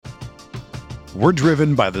We're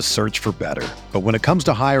driven by the search for better. But when it comes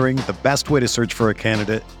to hiring, the best way to search for a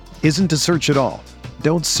candidate isn't to search at all.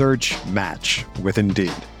 Don't search, match with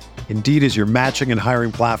Indeed. Indeed is your matching and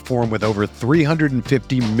hiring platform with over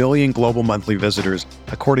 350 million global monthly visitors,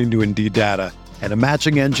 according to Indeed data, and a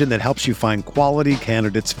matching engine that helps you find quality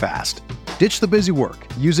candidates fast. Ditch the busy work.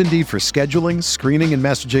 Use Indeed for scheduling, screening, and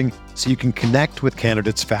messaging so you can connect with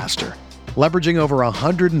candidates faster. Leveraging over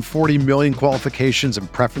 140 million qualifications and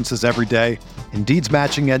preferences every day, Indeed's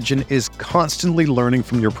matching engine is constantly learning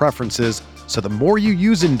from your preferences, so the more you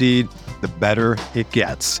use Indeed, the better it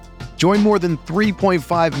gets. Join more than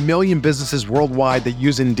 3.5 million businesses worldwide that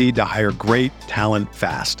use Indeed to hire great talent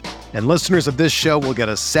fast. And listeners of this show will get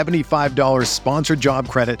a $75 sponsored job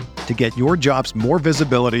credit to get your jobs more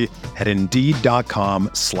visibility at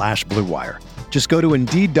Indeed.com/Blue Wire. Just go to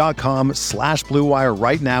Indeed.com/Blue Wire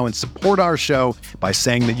right now and support our show by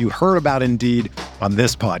saying that you heard about Indeed on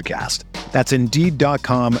this podcast. That's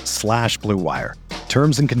Indeed.com/Blue Wire.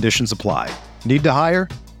 Terms and conditions apply. Need to hire?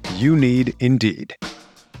 You need Indeed.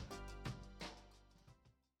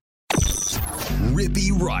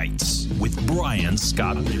 Rippy Writes with Brian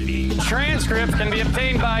Scott Rippey. Transcript can be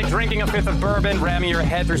obtained by drinking a fifth of bourbon, ramming your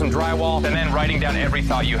head through some drywall, and then writing down every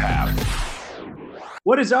thought you have.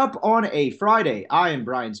 What is up on a Friday? I am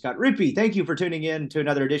Brian Scott Rippey. Thank you for tuning in to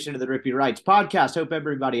another edition of the Rippy Writes podcast. Hope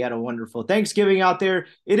everybody had a wonderful Thanksgiving out there.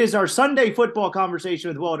 It is our Sunday football conversation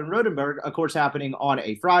with Weldon Rodenberg, of course, happening on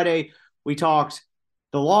a Friday. We talked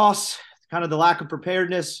the loss, kind of the lack of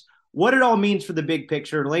preparedness, what it all means for the big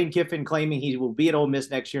picture. Lane Kiffin claiming he will be at Ole Miss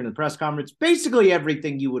next year in the press conference. Basically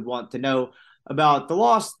everything you would want to know about the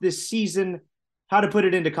loss this season, how to put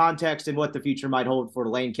it into context, and what the future might hold for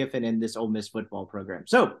Lane Kiffin and this Ole Miss football program.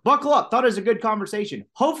 So buckle up. Thought it was a good conversation.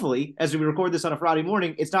 Hopefully, as we record this on a Friday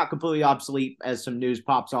morning, it's not completely obsolete as some news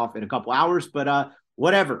pops off in a couple hours, but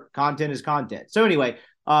whatever. Content is content. So anyway,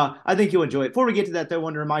 I think you'll enjoy it. Before we get to that, though, I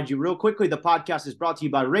want to remind you real quickly, the podcast is brought to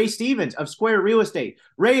you by Ray Stevens of Square Real Estate.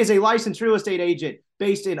 Ray is a licensed real estate agent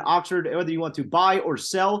based in Oxford. Whether you want to buy or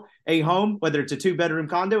sell a home, whether it's a 2-bedroom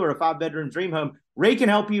condo or a 5-bedroom dream home, Ray can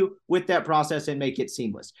help you with that process and make it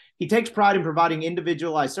seamless. He takes pride in providing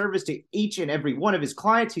individualized service to each and every one of his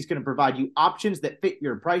clients. He's going to provide you options that fit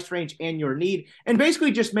your price range and your need, and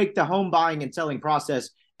basically just make the home buying and selling process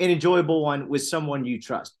an enjoyable one with someone you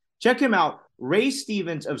trust. Check him out, Ray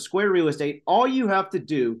Stevens of Square Real Estate. All you have to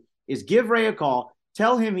do is give Ray a call,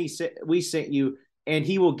 tell him we sent you, and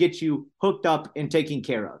he will get you hooked up and taken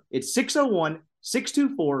care of. It's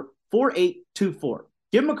 601-624-4824.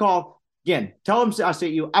 Give him a call. Again, tell him I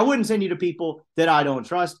sent you. I wouldn't send you to people that I don't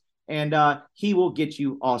trust, and he will get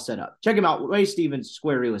you all set up. Check him out, Ray Stevens,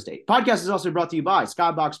 Square Real Estate. Podcast is also brought to you by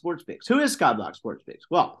Skybox Sports Picks. Who is Skybox Sports Picks?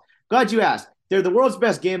 Well, glad you asked. They're the world's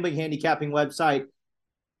best gambling handicapping website.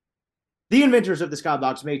 The inventors of the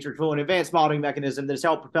Skybox Matrix will an advanced modeling mechanism that has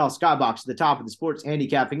helped propel Skybox to the top of the sports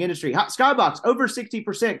handicapping industry. Skybox, over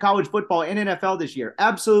 60% college football and NFL this year.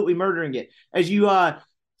 Absolutely murdering it. As you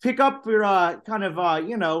pick up your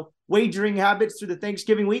wagering habits through the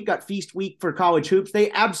Thanksgiving week, got feast week for college hoops. They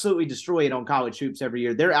absolutely destroy it on college hoops every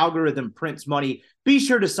year. Their algorithm prints money. Be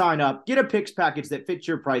sure to sign up. Get a picks package that fits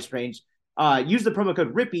your price range. Use the promo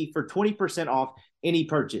code RIPPY for 20% off any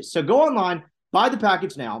purchase. So go online, buy the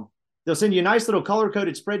package now. They'll send you a nice little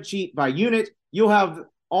color-coded spreadsheet by unit. You'll have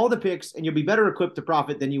all the picks, and you'll be better equipped to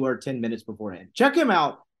profit than you were 10 minutes beforehand. Check him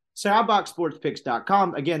out,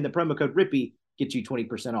 skyboxsportspicks.com. Again, the promo code RIPPY gets you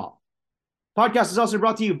 20% off. Podcast is also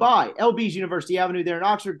brought to you by LB's University Avenue there in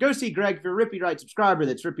Oxford. Go see Greg if you're a Rippy Writes subscriber.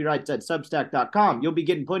 That's rippywrites@substack.com. You'll be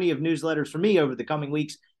getting plenty of newsletters from me over the coming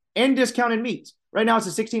weeks and discounted meats. Right now, it's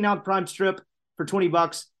a 16-ounce prime strip for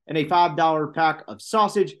 $20 and a $5 pack of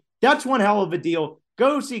sausage. That's one hell of a deal.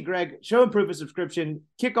 Go see Greg, show him proof of subscription,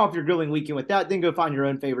 kick off your grilling weekend with that, then go find your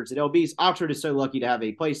own favorites at LB's. Oxford is so lucky to have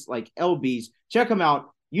a place like LB's. Check them out,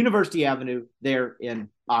 University Avenue there in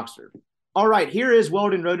Oxford. All right, here is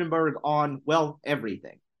Weldon Rodenberg on, well,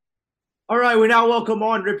 everything. All right, we now welcome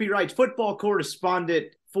on Rippy Writes football correspondent,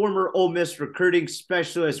 former Ole Miss recruiting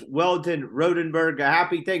specialist, Weldon Rodenberg. A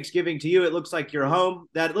happy Thanksgiving to you. It looks like you're home.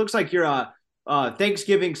 That looks like you're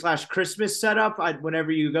Thanksgiving/Christmas setup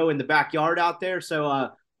whenever you go in the backyard out there.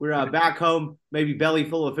 So we're back home, maybe belly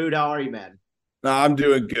full of food. How are you, man? I'm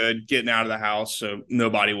doing good, getting out of the house so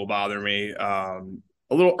nobody will bother me. A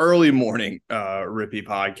little early morning Rippy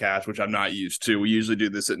podcast, which I'm not used to. We usually do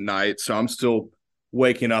this at night, so I'm still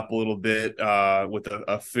waking up a little bit with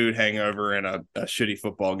a food hangover and a shitty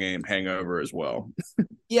football game hangover as well.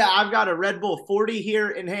 Yeah, I've got a Red Bull 40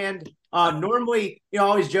 here in hand. Normally, I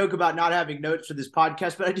always joke about not having notes for this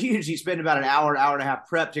podcast, but I do usually spend about an hour and a half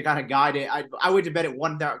prep to kind of guide it. I went to bed at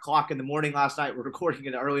 1 o'clock in the morning last night. We're recording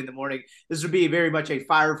it early in the morning. This would be very much a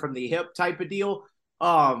fire from the hip type of deal.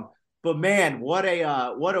 But man, what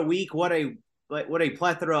a week, what a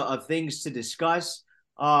plethora of things to discuss.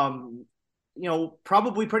 Probably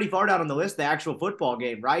pretty far down on the list, the actual football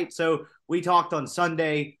game, right? So we talked on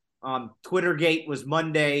Sunday. Twittergate was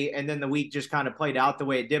Monday, and then the week just kind of played out the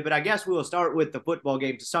way it did. But I guess we will start with the football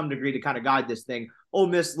game to some degree to kind of guide this thing. Ole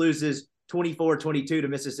Miss loses 24-22 to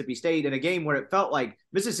Mississippi State in a game where it felt like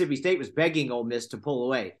Mississippi State was begging Ole Miss to pull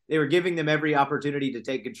away. They were giving them every opportunity to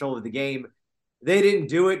take control of the game. They didn't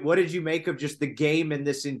do it. What did you make of just the game and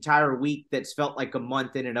this entire week that's felt like a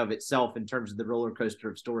month in and of itself in terms of the roller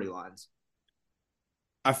coaster of storylines?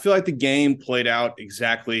 I feel like the game played out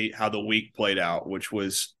exactly how the week played out, which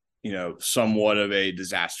was somewhat of a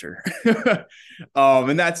disaster.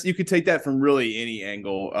 And that's, you could take that from really any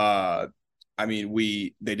angle.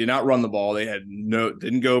 They did not run the ball. They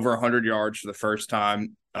didn't go over 100 yards for the first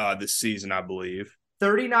time this season, I believe.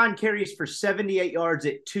 39 carries for 78 yards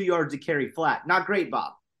at 2 yards a carry flat. Not great,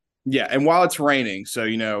 Bob. Yeah. And while it's raining, so,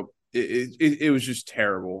 it was just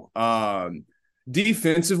terrible.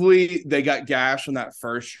 Defensively, they got gashed on that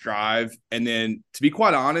first drive. And then, to be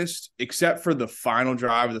quite honest, except for the final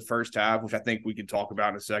drive of the first half, which I think we can talk about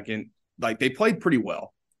in a second, like, they played pretty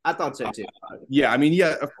well. I thought so too.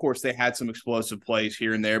 Of course, they had some explosive plays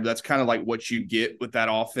here and there, but that's kind of like what you get with that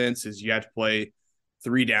offense is you have to play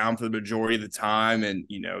 3 down for the majority of the time. And,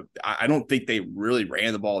 I don't think they really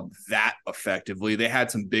ran the ball that effectively. They had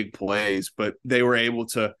some big plays, but they were able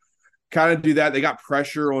to kind of do that. They got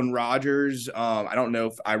pressure on Rodgers. I don't know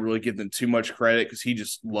if I really give them too much credit because he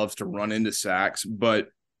just loves to run into sacks, but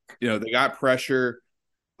they got pressure.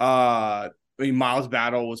 Miles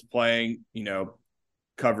Battle was playing,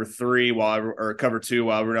 cover 2 while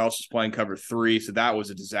everyone else was playing cover 3. So that was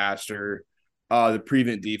a disaster. The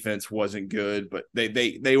prevent defense wasn't good, but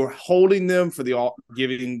they were holding them for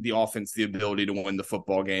giving the offense the ability to win the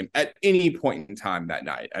football game at any point in time that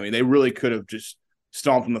night. I mean, they really could have just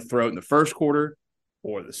stomped on the throat in the first quarter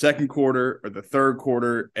or the second quarter or the third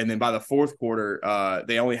quarter. And then by the fourth quarter,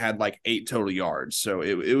 they only had like 8 total yards. So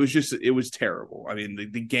it was terrible. I mean,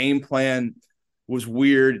 the game plan was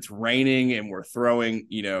weird. It's raining and we're throwing,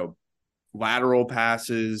 lateral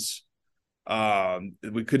passes.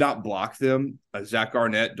 We could not block them. Zach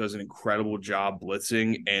Arnett does an incredible job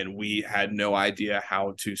blitzing, and we had no idea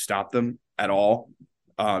how to stop them at all.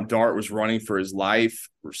 Dart was running for his life.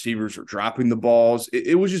 Receivers were dropping the balls.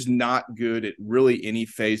 It was just not good at really any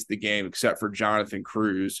phase of the game except for Jonathan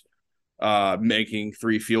Cruz making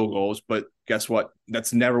 3 field goals. But guess what?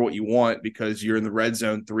 That's never what you want because you're in the red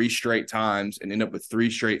zone 3 straight times and end up with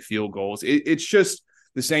 3 straight field goals. It's just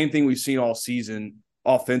the same thing we've seen all season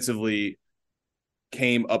offensively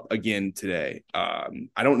came up again today. I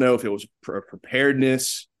don't know if it was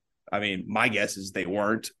preparedness. I mean, my guess is they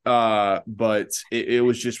weren't, but it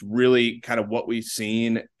was just really kind of what we've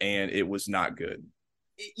seen, and it was not good.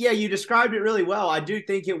 Yeah, you described it really well. I do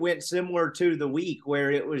think it went similar to the week where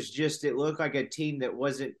it looked like a team that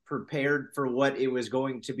wasn't prepared for what it was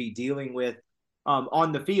going to be dealing with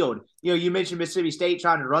on the field. You mentioned Mississippi State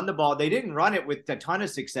trying to run the ball. They didn't run it with a ton of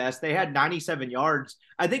success. They had 97 yards.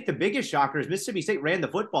 I think the biggest shocker is Mississippi State ran the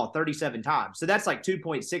football 37 times. So that's like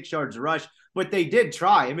 2.6 yards a rush, but they did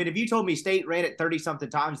try. I mean, if you told me State ran it 30-something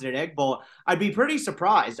times in an Egg Bowl, I'd be pretty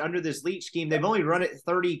surprised. Under this Leach scheme, they've only run it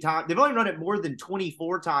 30 times. They've only run it more than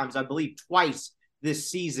 24 times, I believe, twice this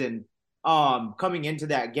season coming into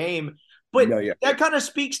that game. But that kind of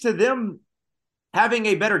speaks to them having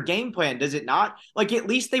a better game plan, does it not? Like, at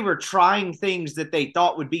least they were trying things that they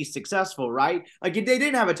thought would be successful, right? Like, they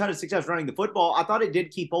didn't have a ton of success running the football. I thought it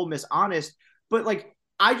did keep Ole Miss honest, but like,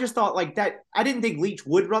 I just thought like that. I didn't think Leach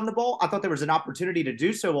would run the ball. I thought there was an opportunity to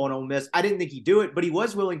do so on Ole Miss. I didn't think he'd do it, but he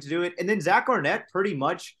was willing to do it. And then Zach Arnett pretty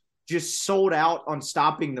much just sold out on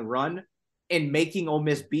stopping the run and making Ole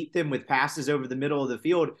Miss beat them with passes over the middle of the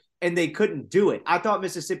field. And they couldn't do it. I thought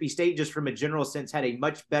Mississippi State, just from a general sense, had a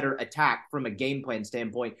much better attack from a game plan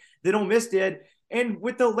standpoint than Ole Miss did. And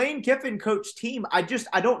with the Lane Kiffin coach team, I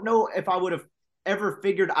don't know if I would have ever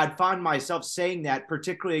figured I'd find myself saying that,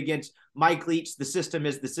 particularly against Mike Leach. The system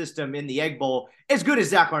is the system in the Egg Bowl, as good as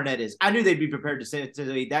Zach Arnett is. I knew they'd be prepared to say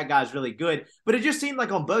that guy's really good, but it just seemed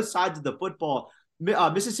like on both sides of the football,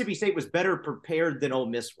 Mississippi State was better prepared than Ole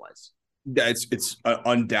Miss was. It's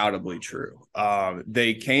undoubtedly true.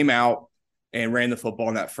 They came out and ran the football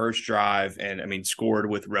in that first drive and, scored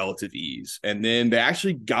with relative ease. And then they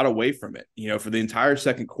actually got away from it. For the entire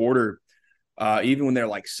second quarter, even when they're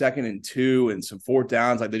like 2nd and 2 and some 4th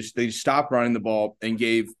downs, like they just stopped running the ball and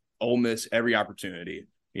gave Ole Miss every opportunity.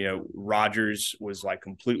 Rodgers was like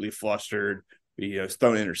completely flustered.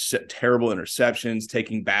 Throwing terrible interceptions,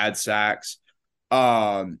 taking bad sacks.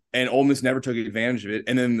 And Ole Miss never took advantage of it.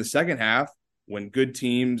 And then in the second half, when good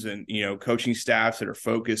teams and, coaching staffs that are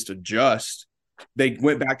focused adjust, they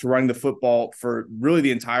went back to running the football for really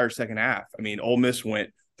the entire second half. I mean, Ole Miss went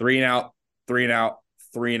 3 and out, 3 and out,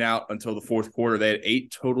 3 and out until the fourth quarter. They had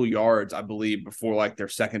 8 total yards, I believe, before like their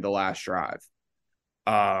second to last drive.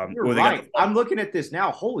 You're right. I'm looking at this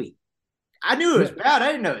now. Holy, I knew it was bad. I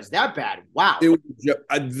didn't know it was that bad. Wow. It was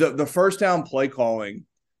the first down play calling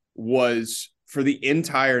was for the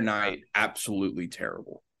entire night absolutely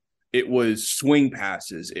terrible. It was swing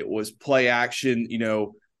passes. It was play action,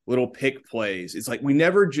 little pick plays. It's like we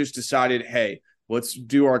never just decided, hey, let's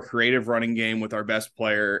do our creative running game with our best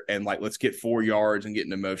player and like let's get 4 yards and get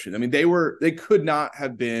into motion. I mean, there could not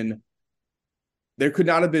have been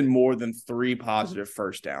more than 3 positive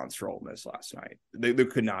first downs for Ole Miss last night. There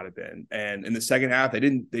could not have been. And in the second half,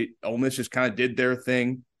 Ole Miss just kind of did their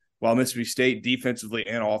thing, while Mississippi State defensively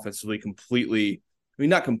and offensively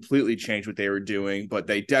not completely changed what they were doing, but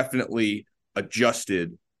they definitely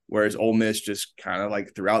adjusted. Whereas Ole Miss just kind of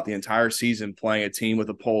like throughout the entire season playing a team with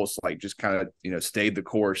a pulse, like just kind of, stayed the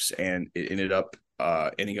course, and it ended up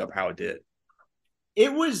ending up how it did.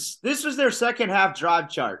 This was their second half drive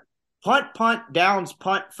chart. Punt, downs,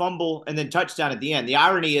 punt, fumble, and then touchdown at the end. The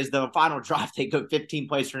irony is the final drive, they go 15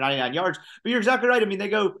 plays for 99 yards. But you're exactly right. I mean,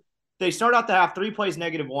 they start out the half 3 plays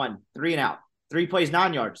 -1, 3 and out. 3 plays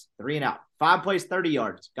 9 yards, 3 and out. 5 plays 30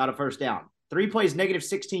 yards, got a first down. 3 plays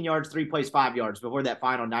 -16 yards, 3 plays 5 yards before that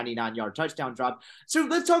final 99-yard touchdown drop. So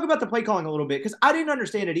let's talk about the play calling a little bit, because I didn't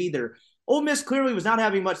understand it either. Ole Miss clearly was not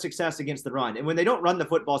having much success against the run. And when they don't run the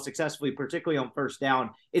football successfully, particularly on first down,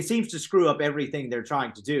 it seems to screw up everything they're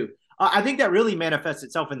trying to do. I think that really manifests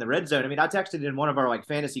itself in the red zone. I mean, I texted in one of our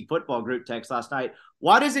fantasy football group texts last night.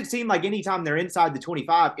 Why does it seem like anytime they're inside the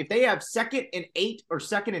 25, if they have 2nd and 8 or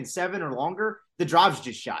 2nd and 7 or longer, the drive's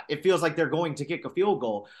just shot? It feels like they're going to kick a field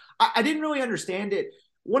goal. I didn't really understand it.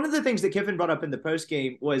 One of the things that Kiffin brought up in the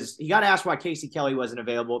postgame was he got asked why Casey Kelly wasn't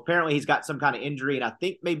available. Apparently he's got some kind of injury and I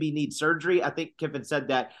think maybe needs surgery. I think Kiffin said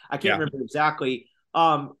that. I can't remember exactly.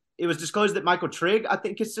 It was disclosed that Michael Trigg, I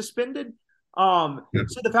think, is suspended. So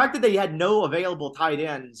the fact that they had no available tight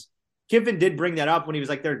ends, Kiffin did bring that up when he was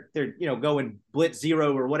like, they're going blitz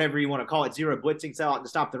zero or whatever you want to call it, zero blitzing out to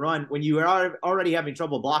stop the run. When you are already having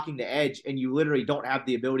trouble blocking the edge and you literally don't have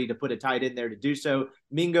the ability to put a tight end there to do so,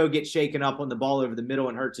 Mingo gets shaken up on the ball over the middle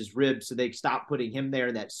and hurts his ribs. So they stop putting him there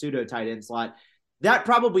in that pseudo tight end slot. That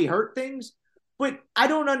probably hurt things, but I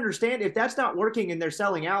don't understand if that's not working and they're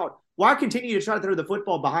selling out. Why continue to try to throw the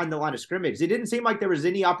football behind the line of scrimmage? It didn't seem like there was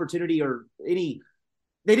any opportunity or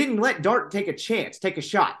they didn't let Dart take a chance, take a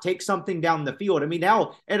shot, take something down the field. I mean,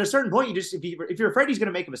 now at a certain point, if you're afraid he's going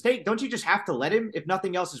to make a mistake, don't you just have to let him if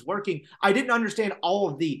nothing else is working? I didn't understand all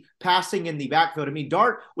of the passing in the backfield. I mean,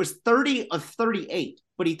 Dart was 30 of 38,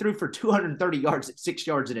 but he threw for 230 yards at 6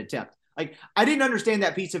 yards an attempt. Like, I didn't understand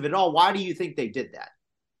that piece of it at all. Why do you think they did that?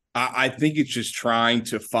 I think it's just trying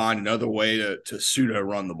to find another way to pseudo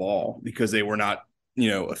run the ball, because they were not,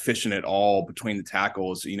 efficient at all between the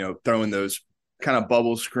tackles, throwing those kind of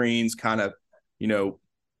bubble screens, kind of,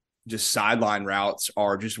 just sideline routes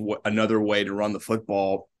are just another way to run the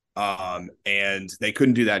football. And they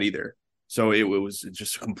couldn't do that either. So it was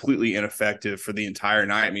just completely ineffective for the entire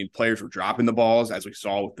night. I mean, players were dropping the balls, as we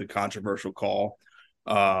saw with the controversial call.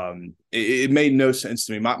 It made no sense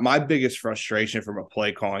to me. My biggest frustration from a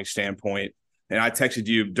play calling standpoint, and I texted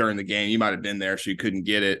you during the game, you might have been there, so you couldn't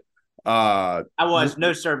get it. I was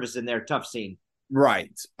no service in there. Tough scene.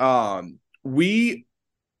 Right. We,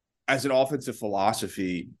 as an offensive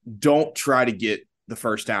philosophy, don't try to get the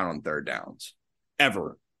first down on third downs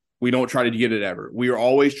ever. We don't try to get it ever. We are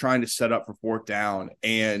always trying to set up for fourth down.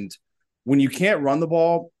 And when you can't run the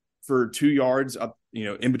ball for 2 yards up,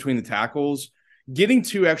 in between the tackles, getting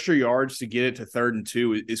 2 extra yards to get it to 3rd and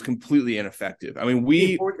 2 is completely ineffective. I mean,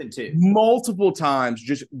 we 4th and 2 multiple times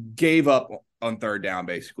just gave up on third down,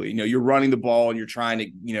 basically. You're running the ball and you're trying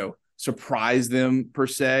to, surprise them per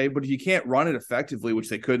se, but if you can't run it effectively, which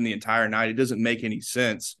they couldn't the entire night, it doesn't make any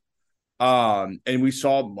sense. And we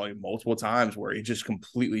saw multiple times where it just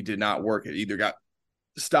completely did not work. It either got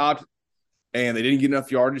stopped and they didn't get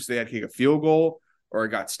enough yardage, so they had to kick a field goal, or it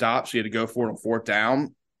got stopped, so you had to go for it on fourth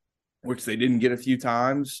down, which they didn't get a few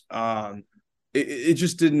times. It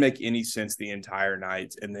just didn't make any sense the entire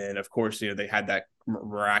night. And then, of course, they had that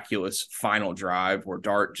miraculous final drive where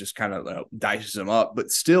Dart just kind of dices them up,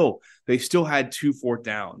 but still, they still had 2 4th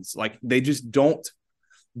downs. Like they just don't.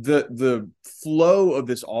 The flow of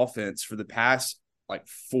this offense for the past like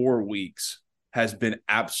 4 weeks has been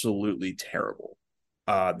absolutely terrible.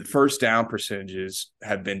 The first down percentages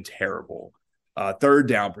have been terrible. 3rd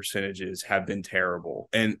down percentages have been terrible.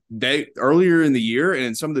 And they earlier in the year and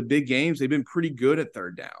in some of the big games, they've been pretty good at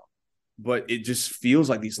 3rd down. But it just feels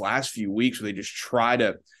like these last few weeks where they just try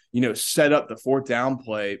to, set up the 4th down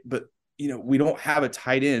play. But, we don't have a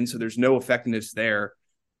tight end, so there's no effectiveness there.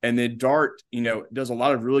 And then Dart, does a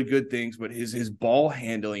lot of really good things, but his ball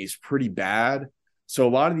handling is pretty bad. So a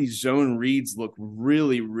lot of these zone reads look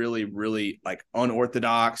really, really, really like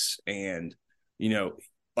unorthodox. And,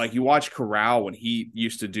 like you watch Corral when he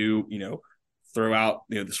used to do, throw out,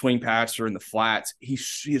 the swing passer and the flats,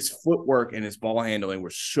 his footwork and his ball handling were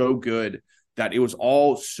so good that it was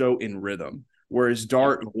all so in rhythm. Whereas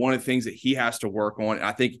Dart, one of the things that he has to work on, and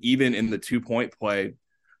I think even in the 2-point play,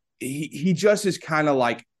 he just is kind of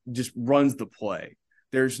like just runs the play.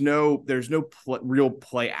 There's no real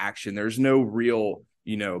play action. There's no real,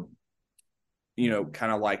 kind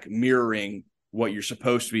of like mirroring what you're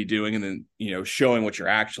supposed to be doing and then, showing what you're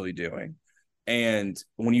actually doing. And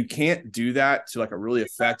when you can't do that to like a really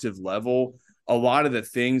effective level, a lot of the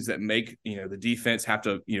things that make, the defense have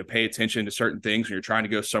to, pay attention to certain things when you're trying to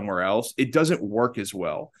go somewhere else, it doesn't work as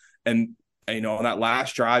well. And, on that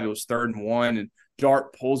last drive, it was 3rd and 1 and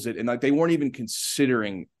Dart pulls it. And like, they weren't even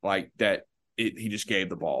considering like that he just gave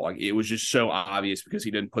the ball. Like it was just so obvious because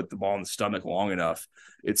he didn't put the ball in the stomach long enough.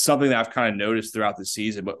 It's something that I've kind of noticed throughout the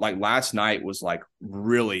season, but like last night was like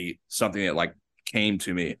really something that like came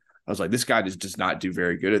to me. I was like, this guy just does not do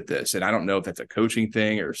very good at this. And I don't know if that's a coaching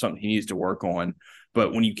thing or something he needs to work on.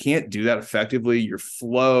 But when you can't do that effectively, your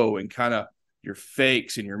flow and kind of your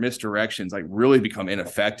fakes and your misdirections like really become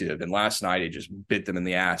ineffective. And last night, it just bit them in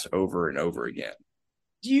the ass over and over again.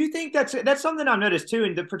 Do you think that's something I've noticed too,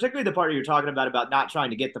 and particularly the part you're talking about not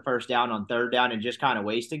trying to get the 1st down on 3rd down and just kind of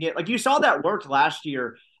wasting it? Like you saw that worked last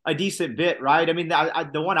year a decent bit, right? I mean,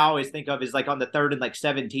 the one I always think of is like on the 3rd and like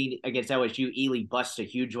 17 against LSU, Ely busts a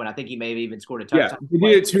huge one. I think he may have even scored a touchdown. Yeah,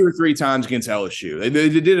 he did it 2 or 3 times against LSU. They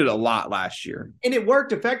did it a lot last year. And it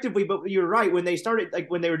worked effectively, but you're right. When they started,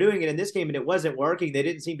 like when they were doing it in this game and it wasn't working, they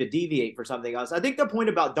didn't seem to deviate for something else. I think the point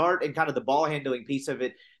about Dart and kind of the ball handling piece of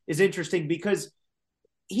it is interesting because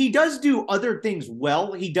he does do other things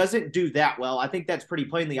well. He doesn't do that well. I think that's pretty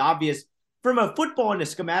plainly obvious. From a football and a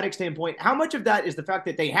schematic standpoint, how much of that is the fact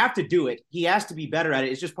that they have to do it? He has to be better at it.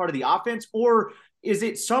 It's just part of the offense, or is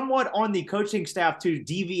it somewhat on the coaching staff to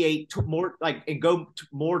deviate to more like and go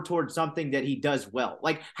more towards something that he does well?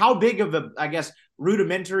 Like how big of a, I guess,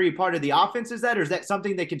 rudimentary part of the offense is that, or is that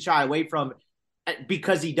something they can shy away from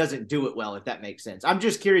because he doesn't do it well? If that makes sense. I'm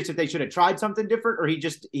just curious if they should have tried something different, or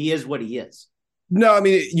he is what he is. No, I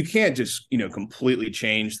mean, you can't just, completely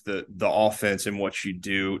change the offense and what you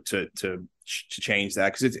do to change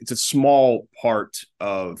that because it's a small part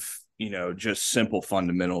of, just simple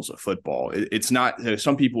fundamentals of football. It's not –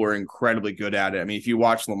 some people are incredibly good at it. I mean, if you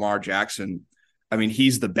watch Lamar Jackson, I mean,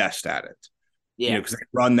 he's the best at it. Yeah. Because they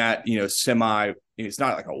run that, semi – it's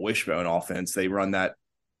not like a wishbone offense. They run that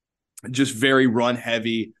just very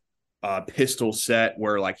run-heavy pistol set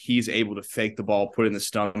where, like, he's able to fake the ball, put it in the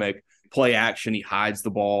stomach – play action, he hides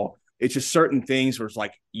the ball. It's just certain things where it's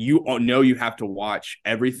like you know you have to watch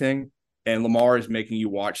everything, and Lamar is making you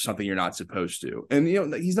watch something you're not supposed to. And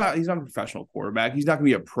he's not a professional quarterback. He's not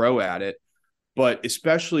going to be a pro at it. But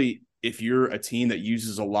especially if you're a team that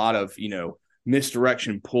uses a lot of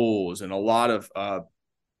misdirection pulls and a lot of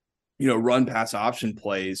run pass option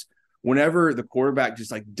plays, whenever the quarterback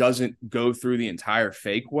just like doesn't go through the entire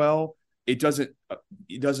fake well, it doesn't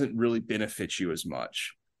really benefit you as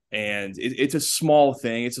much. And it's a small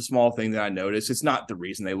thing. It's a small thing that I noticed. It's not the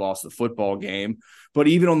reason they lost the football game. But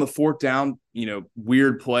even on the 4th down,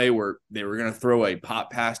 weird play where they were going to throw a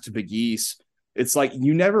pop pass to Big East, it's like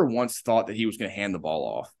you never once thought that he was going to hand the ball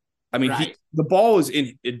off. I mean, right. The ball is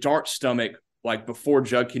in Dart's stomach like before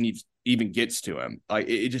Judkins even gets to him. Like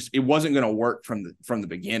it wasn't going to work from the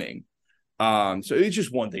beginning. So it's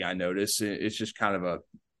just one thing I noticed. It's just kind of a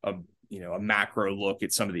macro look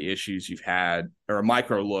at some of the issues you've had, or a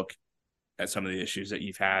micro look at some of the issues that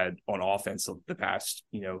you've had on offense the past,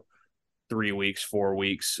 3 weeks, 4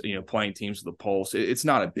 weeks, playing teams with the pulse. It's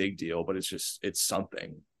not a big deal, but it's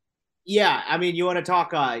something. Yeah. I mean, you want to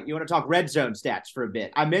talk red zone stats for a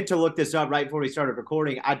bit. I meant to look this up right before we started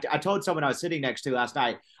recording. I told someone I was sitting next to last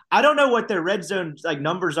night, I don't know what their red zone like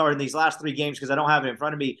numbers are in these last 3 games because I don't have it in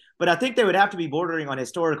front of me, but I think they would have to be bordering on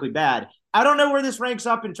historically bad. I don't know where this ranks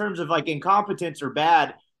up in terms of like incompetence or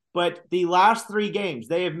bad, but the last 3 games,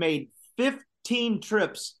 they have made 15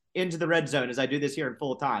 trips into the red zone as I do this here in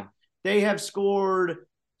full time. They have scored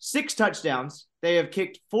 6 touchdowns. They have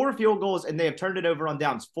kicked 4 field goals, and they have turned it over on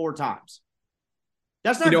downs 4 times.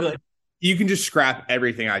 That's not good. You can just scrap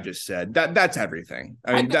everything I just said. That's everything.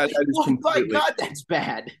 I mean, that is completely. My God, that's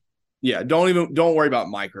bad. Yeah, don't worry about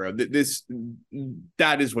micro.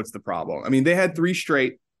 That is what's the problem. I mean, they had 3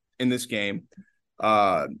 straight in this game,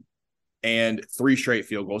 and 3 straight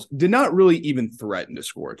field goals. Did not really even threaten to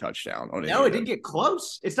score a touchdown on it. No, it didn't get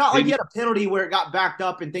close. It's not like you had a penalty where it got backed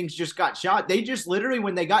up and things just got shot. They just literally,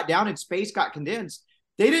 when they got down in space, got condensed.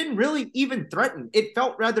 They didn't really even threaten. It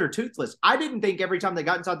felt rather toothless. I didn't think every time they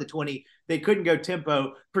got inside the 20, they couldn't go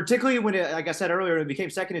tempo, particularly when, like I said earlier, it became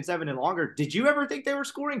 2nd and 7 and longer. Did you ever think they were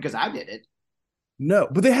scoring? Because I didn't. No,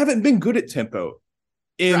 but they haven't been good at tempo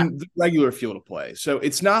in the regular field of play. So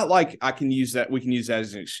it's not like we can use that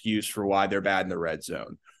as an excuse for why they're bad in the red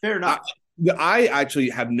zone. Fair enough. I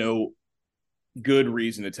actually have no good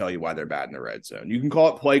reason to tell you why they're bad in the red zone. You can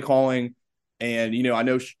call it play calling, and, I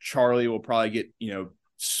know Charlie will probably get,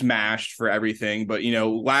 smashed for everything, but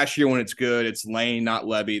last year when it's good, it's Lane, not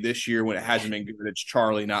Levy. This year when it hasn't been good, it's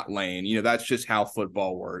Charlie, not Lane. That's just how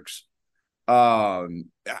football works.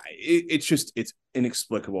 It's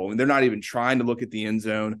inexplicable. I mean, they're not even trying to look at the end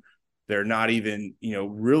zone. They're not even,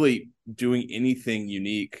 really doing anything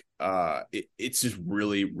unique. It's just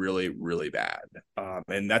really, really, really bad.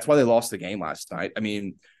 And that's why they lost the game last night. I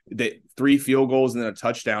mean, 3 field goals and then a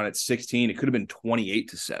touchdown at 16. It could have been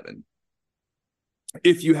 28-7.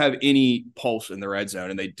 If you have any pulse in the red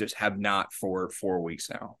zone, and they just have not for 4 weeks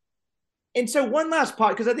now. And so one last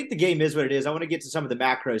part, because I think the game is what it is. I want to get to some of the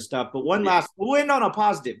macro stuff, but we'll end on a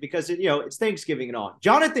positive because it's Thanksgiving and all.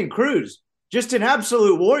 Jonathan Cruz, just an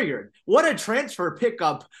absolute warrior. What a transfer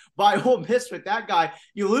pickup by Ole Miss with that guy.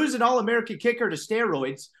 You lose an All-American kicker to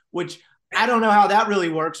steroids, which I don't know how that really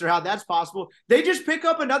works or how that's possible. They just pick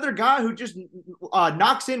up another guy who just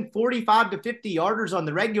knocks in 45 to 50 yarders on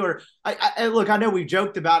the regular. Look, I know we've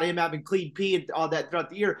joked about him having clean P and all that throughout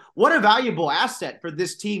the year. What a valuable asset for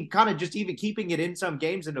this team, kind of just even keeping it in some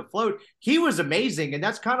games and afloat. He was amazing, and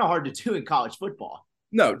that's kind of hard to do in college football.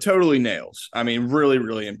 No, totally nails. I mean, really,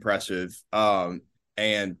 really impressive.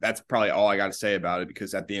 And that's probably all I got to say about it,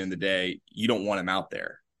 because at the end of the day, you don't want him out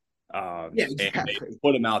there. Exactly. And they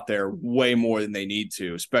put him out there way more than they need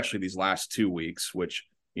to, especially these last 2 weeks, which,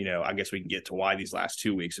 I guess we can get to why these last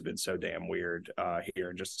 2 weeks have been so damn weird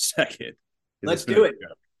here in just a second. Let's do it.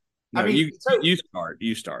 No, you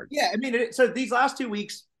start. Yeah, I mean, so these last 2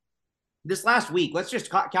 weeks, this last week, let's just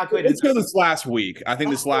calculate. Let's go this last week. I think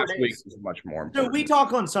this last week is much more important. So we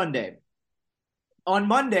talk on Sunday. On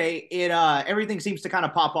Monday, everything seems to kind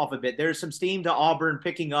of pop off a bit. There's some steam to Auburn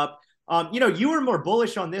picking up. You were more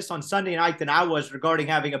bullish on this on Sunday night than I was regarding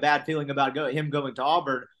having a bad feeling about him going to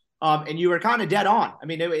Auburn. And you were kind of dead on. I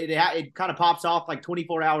mean, it kind of pops off like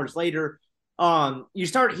 24 hours later. You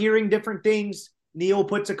start hearing different things. Neil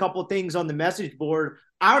puts a couple things on the message board.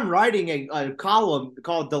 I'm writing a column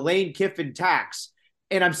called The Lane Kiffin Tax.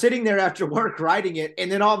 And I'm sitting there after work writing it.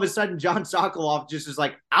 And then all of a sudden, John Sokoloff just is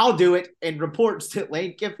like, I'll do it, and reports that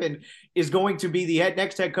Lane Kiffin is going to be the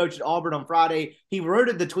next head coach at Auburn on Friday. He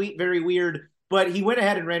worded the tweet very weird, but he went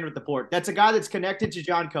ahead and ran with the port. That's a guy that's connected to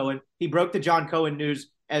John Cohen. He broke the John Cohen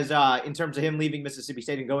news as in terms of him leaving Mississippi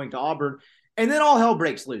State and going to Auburn. And then all hell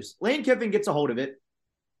breaks loose. Lane Kiffin gets a hold of it.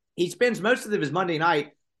 He spends most of his Monday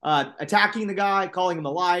night attacking the guy, calling him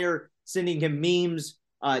a liar, sending him memes,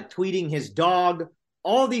 tweeting his dog,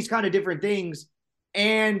 all these kind of different things.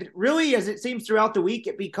 And really, as it seems throughout the week,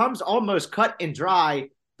 it becomes almost cut and dry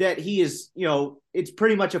that he is, it's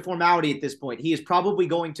pretty much a formality at this point. He is probably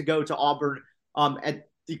going to go to Auburn at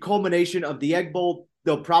the culmination of the Egg Bowl.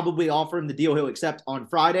 They'll probably offer him the deal he'll accept on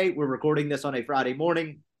Friday. We're recording this on a Friday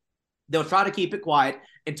morning. They'll try to keep it quiet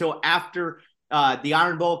until after the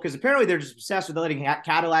Iron Bowl, because apparently they're just obsessed with letting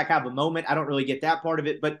Cadillac have a moment. I don't really get that part of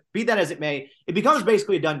it, but be that as it may, it becomes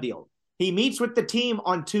basically a done deal. He meets with the team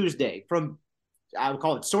on Tuesday from, I would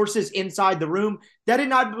call it, sources inside the room.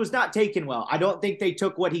 That was not taken well. I don't think they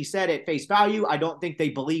took what he said at face value. I don't think they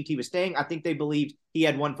believed he was staying. I think they believed he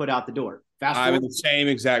had 1 foot out the door. I'm in the same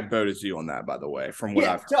exact boat as you on that, by the way, from what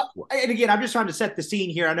I've heard. And again, I'm just trying to set the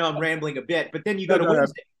scene here. I know I'm rambling a bit, but then you go to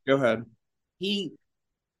Wednesday. Go ahead.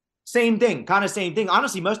 Same thing.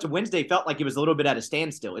 Honestly, most of Wednesday felt like it was a little bit at a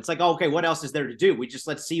standstill. It's like, okay, what else is there to do?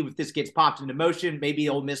 Let's see if this gets popped into motion. Maybe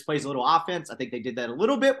Ole Miss plays a little offense. I think they did that a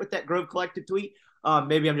little bit with that Grove Collective tweet.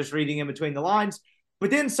 Maybe I'm just reading in between the lines.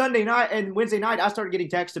 But then Sunday night and Wednesday night, I started getting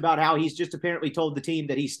texts about how he's just apparently told the team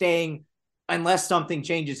that he's staying unless something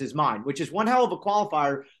changes his mind, which is one hell of a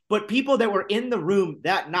qualifier. But people that were in the room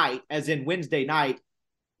that night, as in Wednesday night,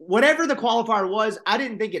 whatever the qualifier was, I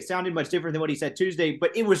didn't think it sounded much different than what he said Tuesday,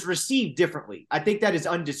 but it was received differently. I think that is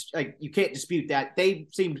you can't dispute that. They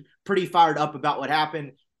seemed pretty fired up about what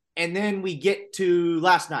happened. And then we get to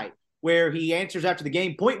last night, where he answers after the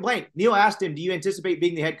game, point blank. Neil asked him, do you anticipate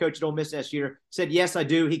being the head coach at Ole Miss this year? Said, yes, I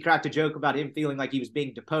do. He cracked a joke about him feeling like he was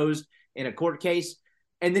being deposed in a court case.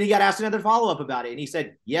 And then he got asked another follow-up about it. And he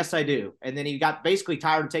said, yes, I do. And then he got basically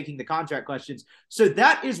tired of taking the contract questions. So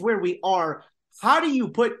that is where we are. How do you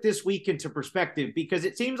put this week into perspective? Because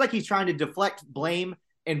it seems like he's trying to deflect blame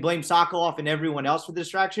and blame Sokoloff and everyone else for the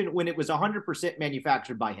distraction when it was 100%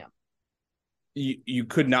 manufactured by him. You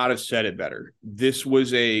could not have said it better. This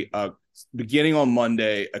was a beginning on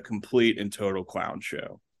Monday, a complete and total clown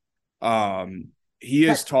show. He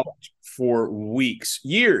has talked for weeks,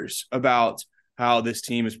 years about how this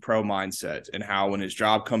team is pro mindset and how when his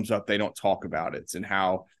job comes up, they don't talk about it, and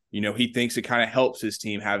how, he thinks it kind of helps his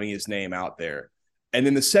team having his name out there. And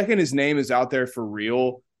then the second his name is out there for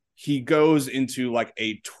real, he goes into like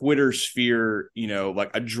a Twitter sphere,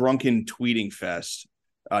 like a drunken tweeting fest.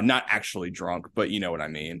 Not actually drunk, but you know what I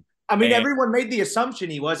mean. I mean, everyone made the assumption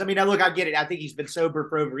he was. I mean, look, I get it. I think he's been sober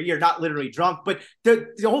for over a year, not literally drunk. But the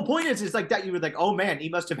whole point is like that you were like, oh, man, he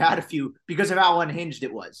must have had a few because of how unhinged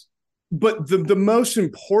it was. But the most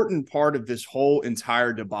important part of this whole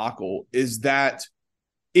entire debacle is that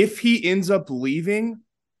if he ends up leaving,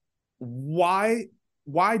 why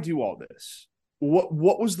do all this? What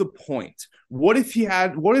was the point? What if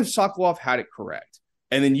Sokoloff had it correct?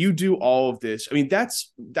 And then you do all of this. I mean,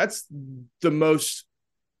 that's the most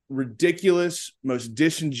ridiculous, most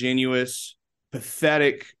disingenuous,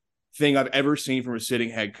 pathetic thing I've ever seen from a sitting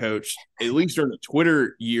head coach, at least during the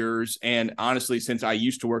Twitter years. And honestly, since I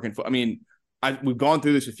used to work in football, I mean, we've gone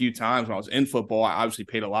through this a few times. When I was in football, I obviously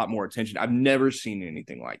paid a lot more attention. I've never seen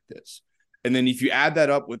anything like this. And then if you add that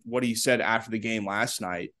up with what he said after the game last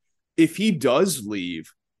night, if he does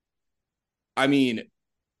leave, I mean,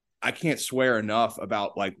 I can't swear enough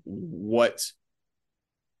about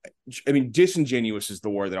disingenuous is the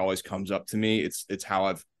word that always comes up to me. It's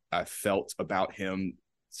how I've felt about him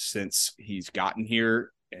since he's gotten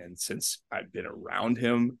here and since I've been around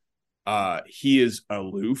him. He is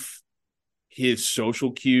aloof. His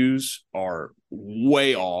social cues are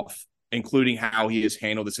way off, including how he has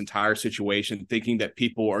handled this entire situation, thinking that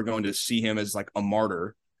people are going to see him as like a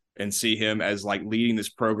martyr and see him as like leading this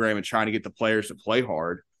program and trying to get the players to play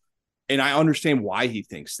hard. And I understand why he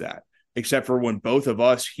thinks that, except for when both of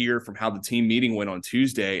us hear from how the team meeting went on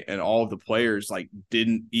Tuesday and all of the players like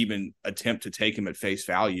didn't even attempt to take him at face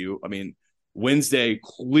value. I mean, Wednesday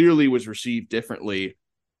clearly was received differently,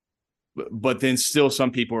 but then still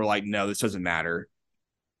some people are like, no, this doesn't matter.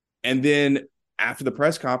 And then after the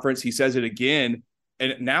press conference, he says it again.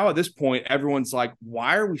 And now at this point, everyone's like,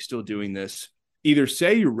 why are we still doing this? Either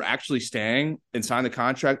say you're actually staying and sign the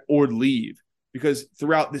contract or leave. Because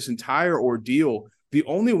throughout this entire ordeal, the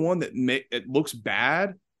only one that it looks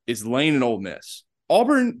bad is Lane and Ole Miss.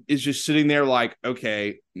 Auburn is just sitting there like,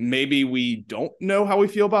 okay, maybe we don't know how we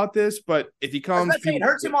feel about this, but if he comes, it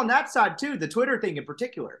hurts him on that side too. The Twitter thing in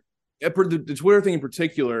particular. The Twitter thing in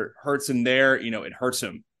particular hurts him there. It hurts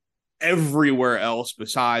him everywhere else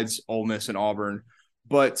besides Ole Miss and Auburn.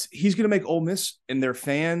 But he's going to make Ole Miss and their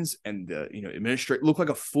fans and the administrator look like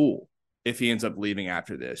a fool if he ends up leaving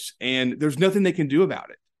after this. And there's nothing they can do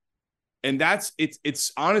about it. And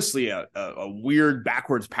it's honestly a weird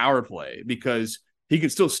backwards power play because he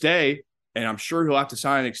can still stay, and I'm sure he'll have to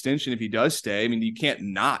sign an extension if he does stay. I mean, you can't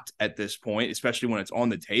not at this point, especially when it's on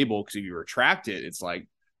the table, because if you retract it, it's like,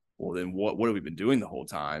 well, then what have we been doing the whole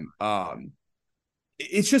time?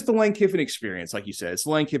 It's just the Lane Kiffin experience, like you said. It's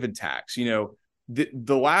the Lane Kiffin tax.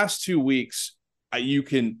 The last 2 weeks, you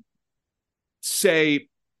can say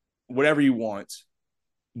whatever you want,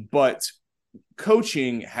 but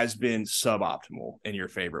coaching has been suboptimal, in your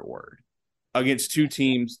favorite word, against two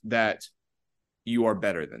teams that you are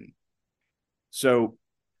better than. So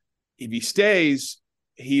if he stays,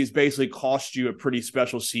 he has basically cost you a pretty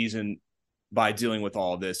special season by dealing with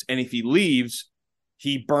all of this. And if he leaves,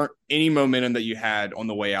 he burnt any momentum that you had on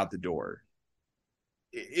the way out the door.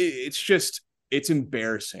 It's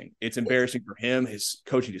embarrassing. It's embarrassing for him. His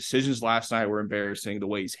coaching decisions last night were embarrassing. The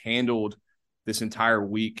way he's handled this entire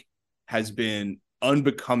week has been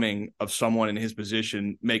unbecoming of someone in his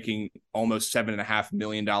position making almost $7.5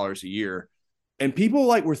 million a year. And people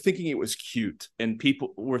were thinking it was cute. And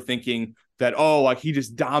people were thinking that, he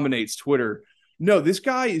just dominates Twitter. No, this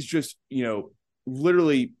guy is just,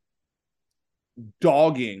 literally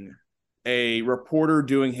dogging a reporter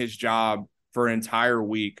doing his job for an entire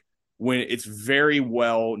week when it's very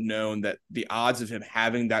well known that the odds of him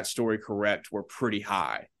having that story correct were pretty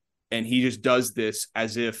high. And he just does this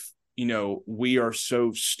as if, we are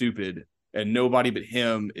so stupid and nobody but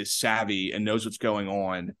him is savvy and knows what's going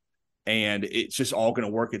on. And it's just all going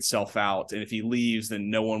to work itself out. And if he leaves, then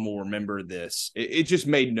no one will remember this. It just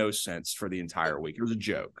made no sense for the entire week. It was a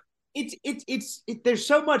joke. There's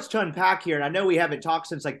so much to unpack here. And I know we haven't talked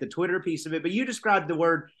since like the Twitter piece of it, but you described the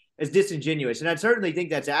word as disingenuous. And I certainly think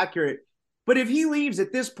that's accurate. But if he leaves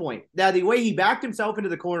at this point, now the way he backed himself into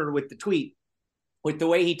the corner with the tweet, with the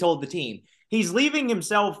way he told the team, he's leaving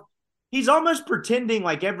himself. He's almost pretending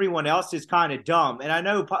like everyone else is kind of dumb. And I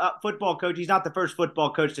know football coach, he's not the first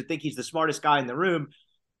football coach to think he's the smartest guy in the room,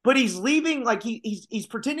 but he's leaving like he's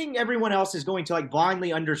pretending everyone else is going to like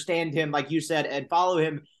blindly understand him, like you said, and follow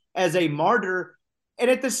him as a martyr.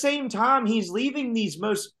 And at the same time, he's leaving these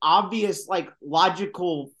most obvious, like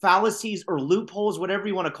logical fallacies or loopholes, whatever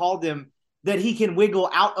you want to call them, that he can wiggle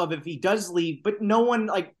out of if he does leave. But no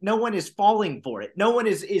one is falling for it. No one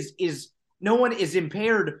is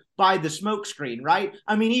impaired by the smoke screen, right?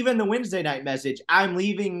 I mean, even the Wednesday night message, I'm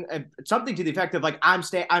leaving, something to the effect of like,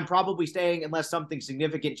 I'm probably staying unless something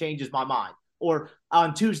significant changes my mind. Or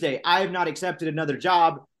on Tuesday, I have not accepted another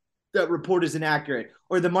job. That report is inaccurate.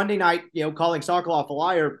 Or the Monday night, calling Sokoloff a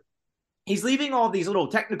liar. He's leaving all these little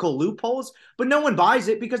technical loopholes, but no one buys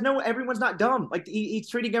it because everyone's not dumb. Like he's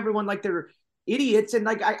treating everyone like they're idiots. And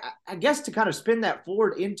like, I guess to kind of spin that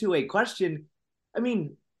forward into a question, I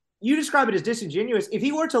mean, you describe it as disingenuous. If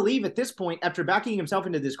he were to leave at this point after backing himself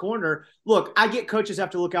into this corner, look, I get coaches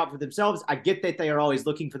have to look out for themselves. I get that they are always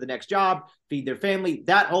looking for the next job, feed their family,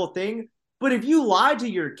 that whole thing. But if you lie to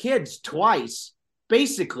your kids twice,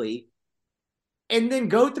 basically, and then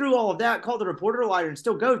go through all of that, call the reporter a liar and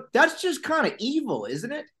still go, that's just kind of evil,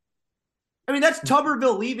 isn't it? I mean, that's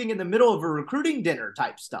Tuberville leaving in the middle of a recruiting dinner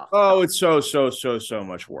type stuff. Oh, it's so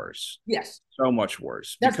much worse. Yes. So much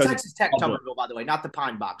worse. That's Texas Tech Tuberville, by the way, not the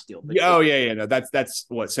Pine Box deal. But No, that's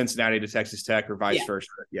what, Cincinnati to Texas Tech or vice versa.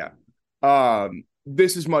 Yeah.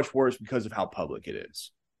 This is much worse because of how public it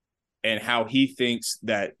is and how he thinks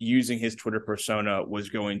that using his Twitter persona was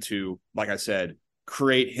going to, like I said,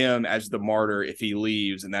 create him as the martyr if he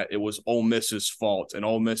leaves, and that it was Ole Miss's fault and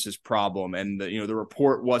Ole Miss's problem, and the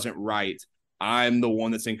report wasn't right. I'm the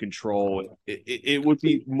one that's in control. It would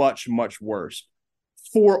be much, much worse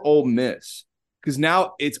for Ole Miss because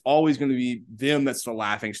now it's always going to be them that's the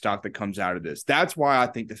laughing stock that comes out of this. That's why I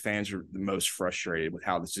think the fans are the most frustrated with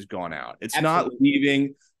how this has gone out. It's Absolutely. Not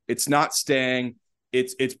leaving. It's not staying.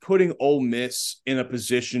 It's putting Ole Miss in a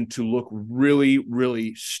position to look really,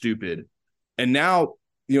 really stupid. And now,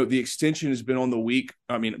 the extension has been on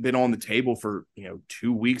the table for,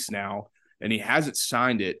 2 weeks now, and he hasn't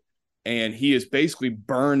signed it. And he has basically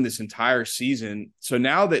burned this entire season. So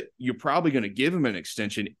now that you're probably going to give him an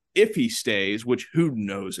extension if he stays, which who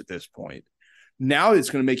knows at this point, now it's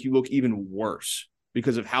going to make you look even worse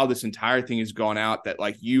because of how this entire thing has gone out, that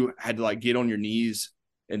like you had to like get on your knees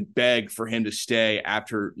and beg for him to stay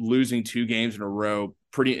after losing 2 games in a row,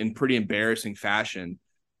 pretty embarrassing fashion.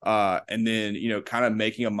 And then, kind of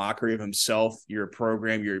making a mockery of himself, your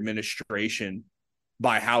program, your administration,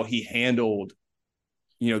 by how he handled,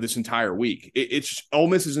 this entire week. It's Ole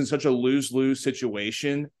Miss is in such a lose-lose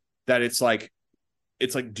situation that it's like,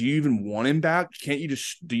 do you even want him back?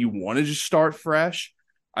 Do you want to just start fresh?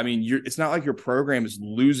 I mean, it's not like your program is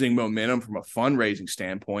losing momentum from a fundraising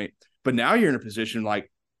standpoint, but now you're in a position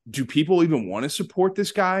like, do people even want to support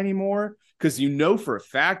this guy anymore? Because for a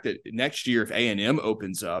fact that next year, if A&M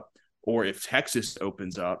opens up, or if Texas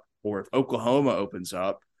opens up, or if Oklahoma opens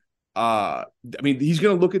up, he's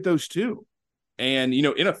going to look at those too. And,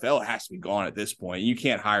 NFL has to be gone at this point. You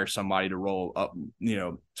can't hire somebody to roll up,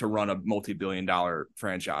 to run a multi-billion-dollar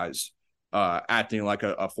franchise, acting like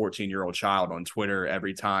a 14-year-old child on Twitter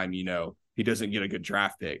every time, he doesn't get a good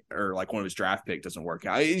draft pick or like one of his draft pick doesn't work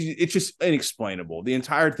out. It's just inexplainable. The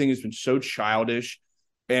entire thing has been so childish.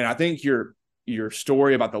 And I think your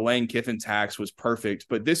story about the Lane Kiffin tax was perfect,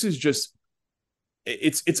 but this is just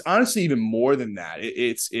it's honestly even more than that.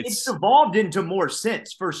 It's evolved into more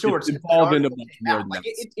sense for sure. It's evolved into much more than that.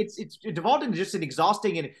 It's evolved into just an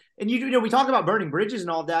exhausting and we talk about burning bridges and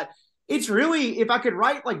all of that. It's really, if I could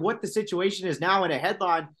write like what the situation is now in a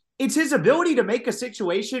headline, it's his ability to make a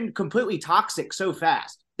situation completely toxic so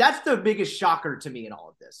fast. That's the biggest shocker to me in all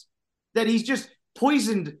of this, that he's just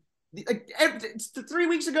poisoned. Like 3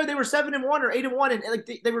 weeks ago, they were 7-1 or 8-1, and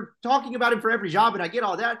like they were talking about him for every job, and I get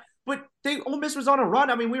all that. But Ole Miss was on a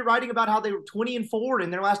run. I mean, we were writing about how they were 20-4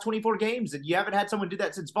 in their last 24 games, and you haven't had someone do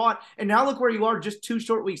that since Vaught. And now look where you are just 2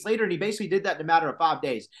 short weeks later, and he basically did that in a matter of 5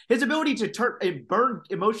 days. His ability to burn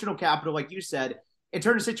emotional capital, like you said, and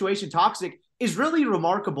turn a situation toxic is really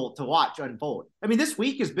remarkable to watch unfold. I mean, this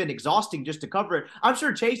week has been exhausting just to cover it. I'm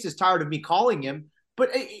sure Chase is tired of me calling him,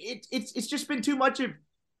 but it's just been too much of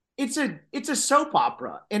it's a soap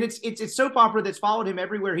opera, and it's soap opera that's followed him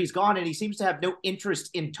everywhere he's gone, and he seems to have no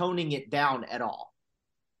interest in toning it down at all.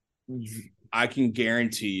 I can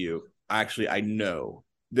guarantee you, actually, I know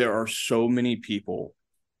there are so many people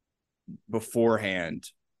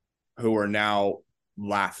beforehand who are now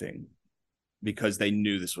laughing because they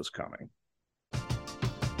knew this was coming.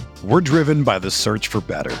 We're driven by the search for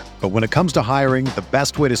better. But when it comes to hiring, the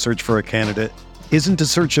best way to search for a candidate isn't to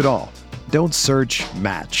search at all. Don't search,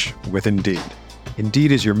 match with Indeed.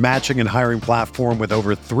 Indeed is your matching and hiring platform with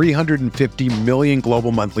over 350 million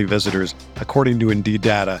global monthly visitors, according to Indeed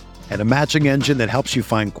data, and a matching engine that helps you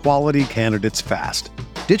find quality candidates fast.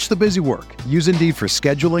 Ditch the busy work. Use Indeed for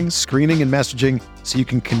scheduling, screening, and messaging so you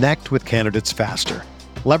can connect with candidates faster.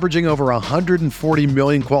 Leveraging over 140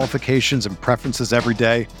 million qualifications and preferences every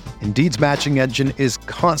day, Indeed's matching engine is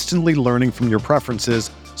constantly learning from your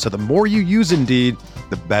preferences, so the more you use Indeed,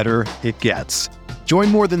 the better it gets. Join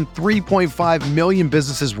more than 3.5 million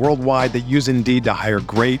businesses worldwide that use Indeed to hire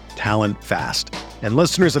great talent fast. And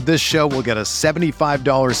listeners of this show will get a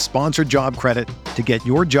 $75 sponsored job credit to get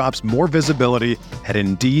your jobs more visibility at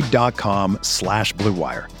Indeed.com/Blue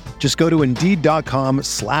Wire. Just go to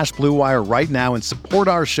Indeed.com/Blue Wire right now and support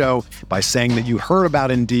our show by saying that you heard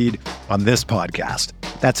about Indeed on this podcast.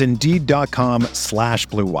 That's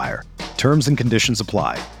Indeed.com/Blue Wire. Terms and conditions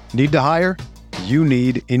apply. Need to hire? You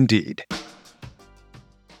need Indeed.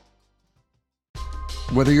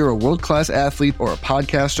 Whether you're a world-class athlete or a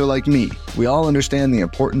podcaster like me, we all understand the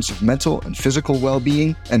importance of mental and physical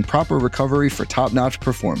well-being and proper recovery for top-notch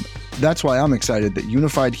performance. That's why I'm excited that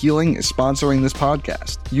Unified Healing is sponsoring this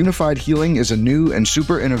podcast. Unified Healing is a new and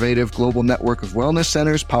super innovative global network of wellness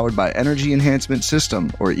centers powered by Energy Enhancement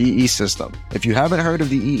System, or EE System. If you haven't heard of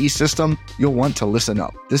the EE System, you'll want to listen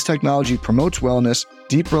up. This technology promotes wellness,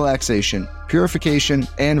 deep relaxation, purification,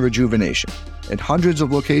 and rejuvenation. At hundreds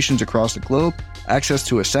of locations across the globe, access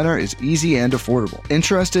to a center is easy and affordable.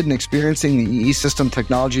 Interested in experiencing the EE System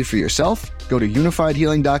technology for yourself? Go to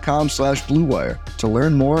unifiedhealing.com/Blue Wire to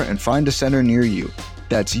learn more and find a center near you.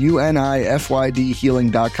 That's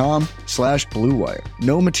UNIFYDhealing.com/Blue Wire.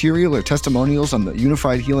 No material or testimonials on the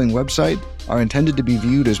Unified Healing website are intended to be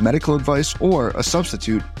viewed as medical advice or a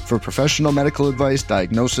substitute for professional medical advice,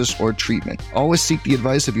 diagnosis, or treatment. Always seek the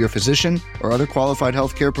advice of your physician or other qualified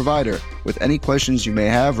healthcare provider with any questions you may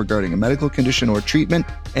have regarding a medical condition or treatment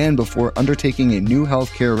and before undertaking a new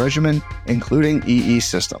healthcare regimen, including EE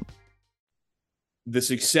System. The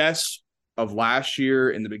success of last year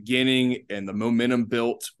in the beginning and the momentum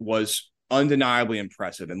built was undeniably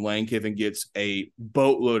impressive, and Lane Kiffin gets a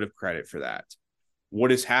boatload of credit for that.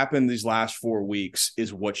 What has happened these last 4 weeks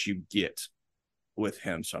is what you get with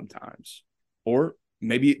him sometimes, or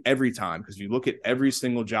maybe every time, because if you look at every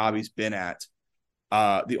single job he's been at,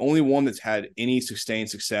 the only one that's had any sustained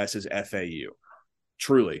success is FAU.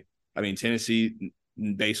 Truly. I mean, Tennessee,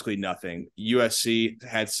 basically nothing. USC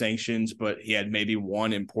had sanctions, but he had maybe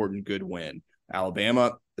one important good win.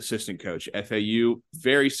 Alabama, assistant coach. FAU,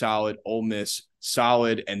 very solid. Ole Miss,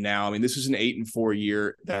 solid. And now, I mean, this is an 8-4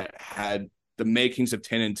 year that had the makings of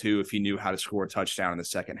 10-2 if he knew how to score a touchdown in the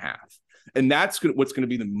second half. And that's what's going to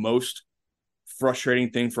be the most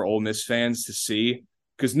frustrating thing for Ole Miss fans to see,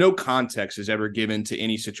 because no context is ever given to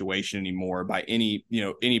any situation anymore by any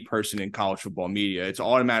person in college football media. It's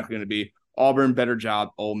automatically going to be Auburn, better job,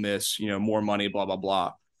 Ole Miss, more money, blah, blah,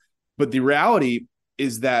 blah. But the reality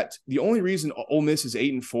is that the only reason Ole Miss is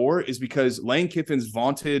 8-4 is because Lane Kiffin's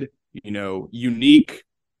vaunted, unique,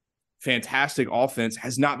 fantastic offense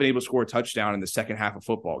has not been able to score a touchdown in the second half of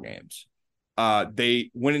football games. They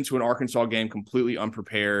went into an Arkansas game completely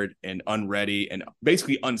unprepared and unready and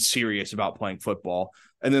basically unserious about playing football.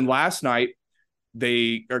 And then last night,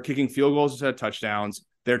 they are kicking field goals instead of touchdowns.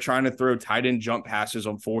 They're trying to throw tight end jump passes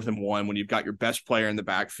on 4th and 1 when you've got your best player in the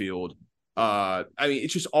backfield.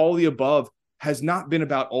 It's just all the above has not been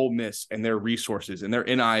about Ole Miss and their resources and their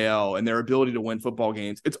NIL and their ability to win football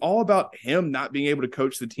games. It's all about him not being able to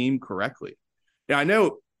coach the team correctly. Now, I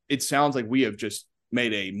know it sounds like we have just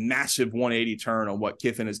made a massive 180 turn on what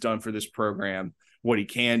Kiffin has done for this program, what he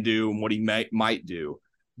can do and what he might do.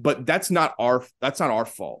 But that's not our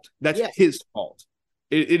fault. That's his fault.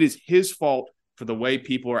 It is his fault for the way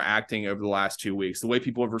people are acting over the last 2 weeks, the way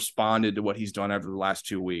people have responded to what he's done over the last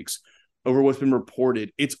 2 weeks. over what's been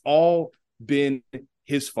reported, it's all been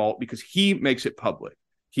his fault because he makes it public.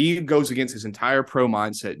 He goes against his entire pro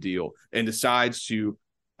mindset deal and decides to,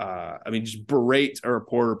 just berate a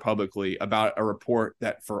reporter publicly about a report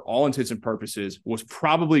that, for all intents and purposes, was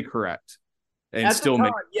probably correct. And that's still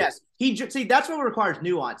make yes. That's what requires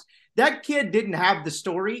nuance. That kid didn't have the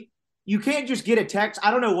story. You can't just get a text. I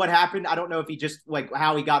don't know what happened. I don't know if he just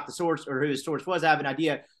how he got the source or who his source was. I have an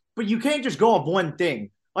idea, but you can't just go off one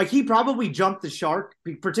thing. Like, he probably jumped the shark,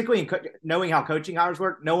 particularly in knowing how coaching hires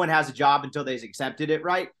work. No one has a job until they've accepted it,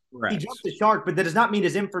 right? He jumped the shark, but that does not mean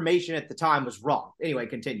his information at the time was wrong. Anyway,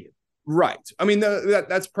 continue. Right. I mean,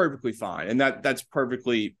 that's perfectly fine, and that's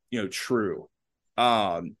perfectly true.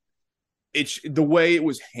 It's the way it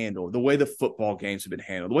was handled, the way the football games have been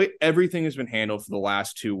handled, the way everything has been handled for the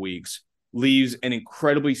last 2 weeks leaves an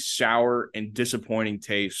incredibly sour and disappointing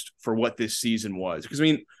taste for what this season was. Because, I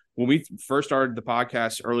mean, when we first started the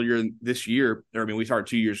podcast earlier this year, we started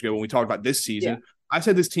 2 years ago when we talked about this season, I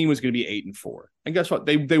said this team was going to be 8-4. And guess what?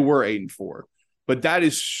 They were 8-4. But that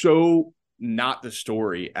is so not the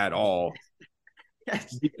story at all.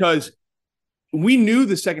 Because we knew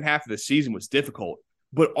the second half of the season was difficult.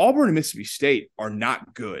 But Auburn and Mississippi State are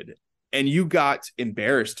not good. And you got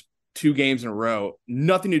embarrassed 2 games in a row.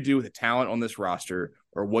 Nothing to do with the talent on this roster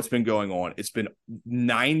or what's been going on. It's been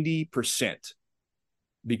 90%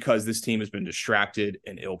 because this team has been distracted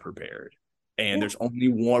and ill-prepared. And there's only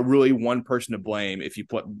one person to blame. If you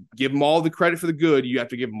give them all the credit for the good, you have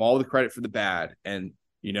to give them all the credit for the bad. And,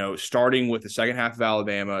 starting with the second half of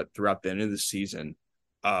Alabama throughout the end of the season,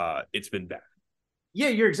 it's been bad. Yeah,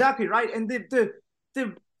 you're exactly right. And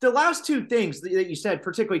the last 2 things that you said,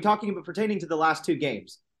 particularly pertaining to the last 2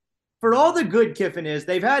 games, for all the good Kiffin is,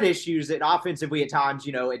 they've had issues offensively at times.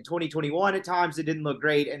 In 2021 at times it didn't look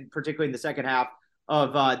great, and particularly in the second half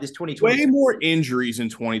of this 2020. Way more injuries in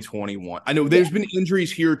 2021. I know there's been injuries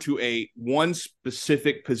here to one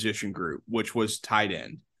specific position group, which was tight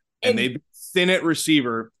end, and they've been thin at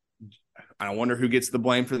receiver. I wonder who gets the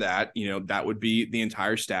blame for that. That would be the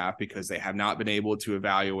entire staff, because they have not been able to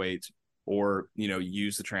evaluate or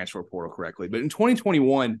use the transfer portal correctly. But in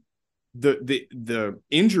 2021, the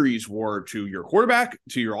injuries were to your quarterback,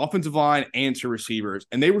 to your offensive line, and to receivers,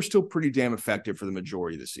 and they were still pretty damn effective for the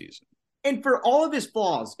majority of the season. And for all of his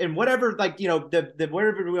flaws and whatever,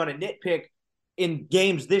 whatever we want to nitpick in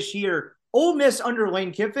games this year, Ole Miss under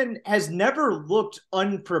Lane Kiffin has never looked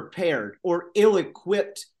unprepared or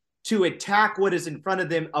ill-equipped to attack what is in front of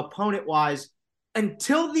them opponent-wise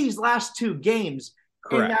until these last 2 games.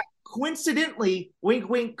 Correct. And that coincidentally, wink,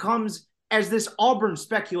 wink, comes as this Auburn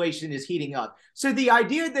speculation is heating up. So the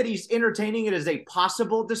idea that he's entertaining it as a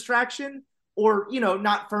possible distraction, or,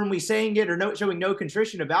 not firmly saying it or showing no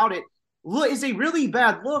contrition about it, is a really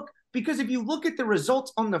bad look, because if you look at the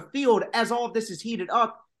results on the field as all of this is heated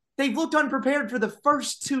up, they've looked unprepared for the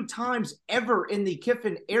first 2 times ever in the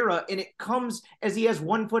Kiffin era, and it comes as he has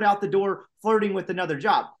 1 foot out the door flirting with another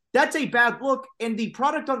job. That's a bad look, and the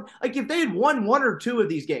product on, if they had won 1 or 2 of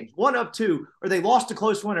these games, 1 of 2, or they lost a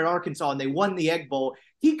close one at Arkansas and they won the Egg Bowl,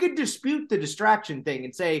 he could dispute the distraction thing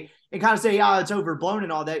and kind of say, it's overblown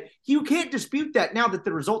and all that. You can't dispute that now that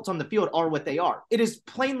the results on the field are what they are. It is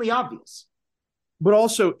plainly obvious. But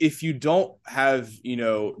also, if you don't have,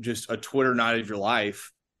 just a Twitter night of your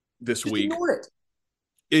life this week, ignore it.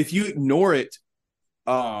 If you ignore it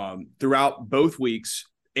throughout both weeks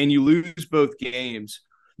and you lose both games,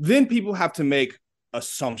 then people have to make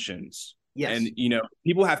assumptions. Yes. And,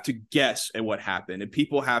 people have to guess at what happened, and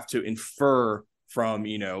people have to infer from,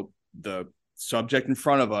 the subject in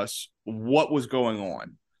front of us what was going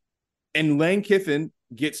on. And Lane Kiffin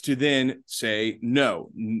gets to then say, no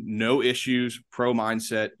issues, pro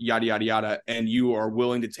mindset, yada, yada, yada. And you are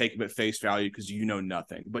willing to take him at face value because you know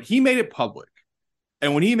nothing. But he made it public.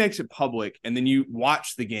 And when he makes it public and then you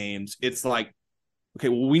watch the games, it's like, okay,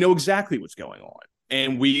 well, we know exactly what's going on.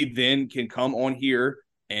 And we then can come on here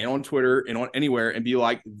and on Twitter and on anywhere and be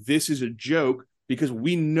like, this is a joke, because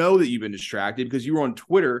we know that you've been distracted because you were on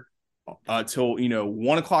Twitter till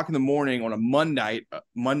 1 o'clock in the morning on a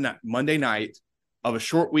Monday night of a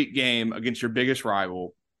short week game against your biggest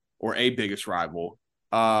rival or a biggest rival.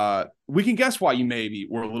 We can guess why you maybe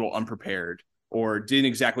were a little unprepared or didn't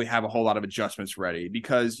exactly have a whole lot of adjustments ready,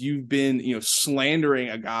 because you've been slandering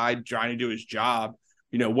a guy trying to do his job.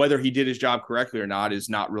 Whether he did his job correctly or not is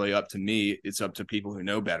not really up to me. It's up to people who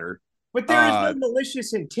know better. But there is no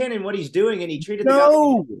malicious intent in what he's doing, and he treated the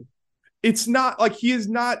guy. It's not like he is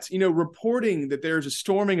not, reporting that there's a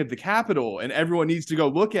storming of the Capitol and everyone needs to go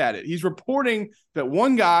look at it. He's reporting that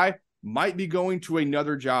one guy might be going to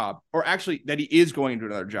another job, or actually that he is going to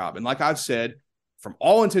another job. And like I've said, from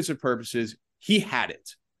all intents and purposes, he had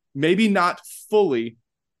it. Maybe not fully,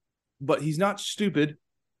 but he's not stupid.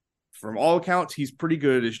 From all accounts, he's pretty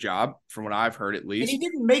good at his job, from what I've heard at least. And he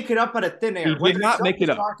didn't make it up out of thin air. He did not make it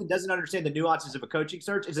up. And doesn't understand the nuances of a coaching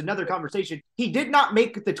search is another conversation. He did not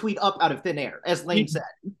make the tweet up out of thin air, as Lane said.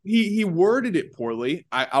 He worded it poorly.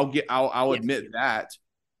 I'll admit that.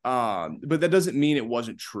 But that doesn't mean it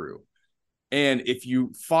wasn't true. And if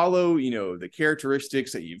you follow, the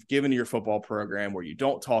characteristics that you've given to your football program where you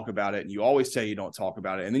don't talk about it and you always say you don't talk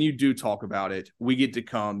about it and then you do talk about it, we get to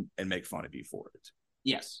come and make fun of you for it.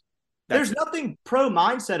 Yes. There's nothing pro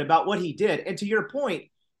mindset about what he did. And to your point,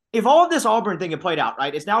 if all of this Auburn thing had played out,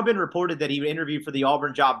 right, it's now been reported that he interviewed for the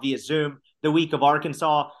Auburn job via Zoom the week of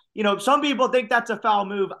Arkansas. Some people think that's a foul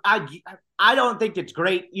move. I don't think it's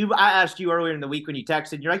great. I asked you earlier in the week when you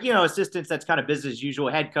texted, you're like, assistants, that's kind of business as usual.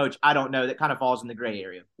 Head coach, I don't know. That kind of falls in the gray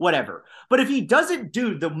area. Whatever. But if he doesn't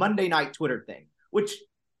do the Monday night Twitter thing, which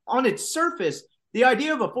on its surface, the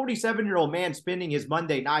idea of a 47-year-old man spending his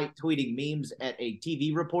Monday night tweeting memes at a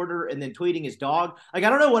TV reporter and then tweeting his dog, I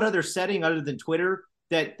don't know what other setting other than Twitter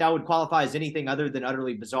that would qualify as anything other than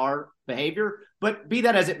utterly bizarre behavior, but be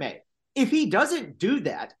that as it may. If he doesn't do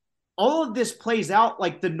that, all of this plays out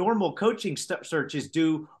like the normal coaching searches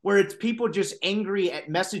do, where it's people just angry at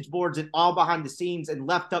message boards and all behind the scenes and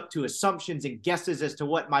left up to assumptions and guesses as to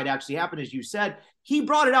what might actually happen. As you said, he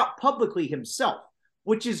brought it out publicly himself,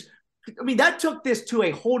 which is, that took this to a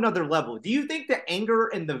whole nother level. Do you think the anger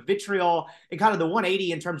and the vitriol and kind of the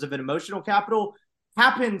 180 in terms of an emotional capital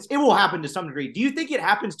happens? It will happen to some degree. Do you think it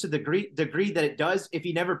happens to the degree that it does if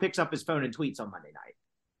he never picks up his phone and tweets on Monday night?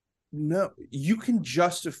 No, you can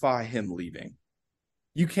justify him leaving.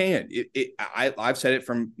 You can. I've said it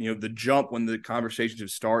from the jump when the conversations have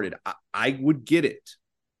started. I would get it.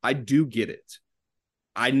 I do get it.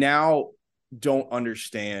 I now don't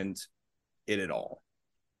understand it at all.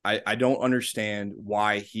 I don't understand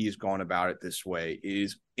why he's gone about it this way. It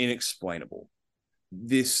is inexplainable.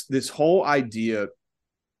 This whole idea,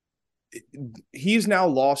 he's now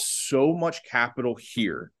lost so much capital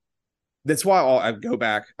here. That's why I go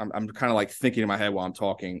back. I'm kind of like thinking in my head while I'm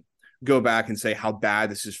talking, go back and say how bad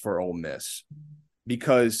this is for Ole Miss,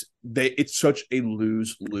 because it's such a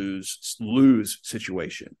lose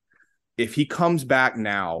situation. If he comes back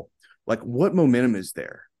now, what momentum is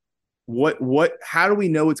there? How do we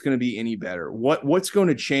know it's going to be any better? What's going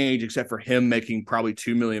to change except for him making probably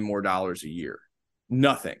 $2 million more a year?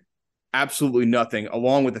 Nothing. Absolutely nothing,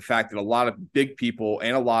 along with the fact that a lot of big people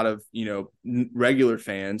and a lot of, regular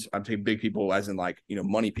fans, I'm saying big people as in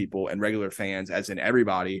money people, and regular fans as in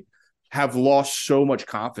everybody, have lost so much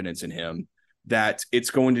confidence in him that it's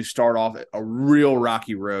going to start off a real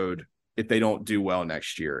rocky road if they don't do well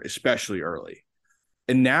next year, especially early.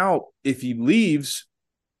 And now if he leaves,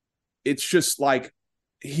 it's just like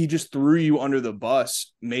he just threw you under the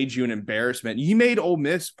bus, made you an embarrassment. He made Ole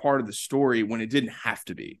Miss part of the story when it didn't have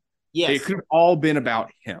to be. Yes. It could have all been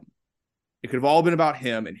about him. It could have all been about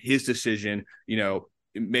him and his decision.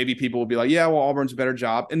 Maybe people will be like, yeah, well, Auburn's a better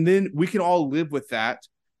job. And then we can all live with that,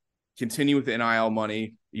 continue with the NIL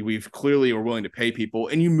money. We've clearly are willing to pay people,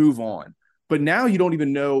 and you move on. But now you don't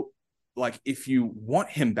even know, if you want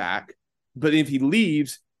him back, but if he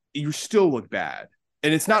leaves, you still look bad.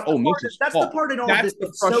 And it's not Ole Miss's fault. That's the part in all of this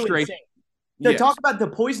that's so insane. To talk about the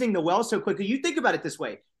poisoning the well so quickly, you think about it this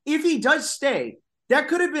way. If he does stay, that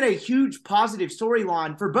could have been a huge positive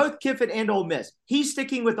storyline for both Kiffin and Ole Miss. He's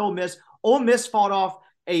sticking with Ole Miss. Ole Miss fought off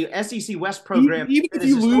a SEC West program even that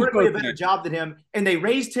is historically a better job than him, and they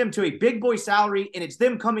raised him to a big boy salary, and it's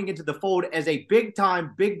them coming into the fold as a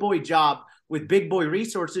big-time big boy job with big boy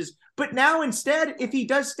resources. But now instead, if he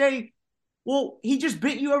does stay, well, he just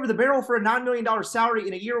bit you over the barrel for a $9 million salary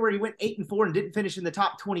in a year where he went 8-4 and didn't finish in the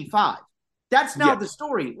top 25. That's now the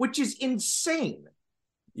story, which is insane.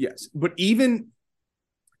 Yes, but even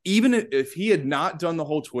if he had not done the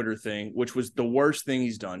whole Twitter thing, which was the worst thing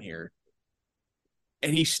he's done here,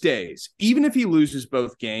 and he stays, even if he loses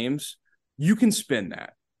both games, you can spin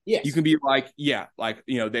that. Yes. You can be like,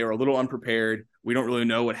 they were a little unprepared. We don't really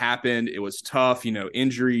know what happened. It was tough,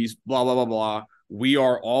 injuries, blah, blah, blah, blah. We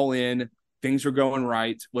are all in. Things are going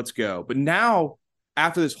right. Let's go. But now,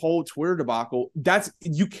 after this whole Twitter debacle,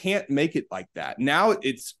 you can't make it like that. Now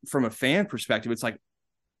it's from a fan perspective, it's like,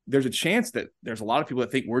 there's a chance that there's a lot of people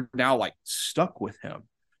that think we're now stuck with him,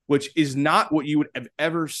 which is not what you would have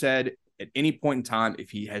ever said at any point in time if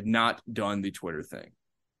he had not done the Twitter thing.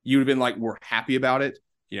 You would have been like, we're happy about it.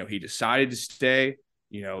 He decided to stay.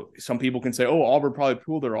 Some people can say, oh, Auburn probably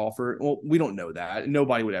pulled their offer. Well, we don't know that.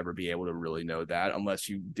 Nobody would ever be able to really know that unless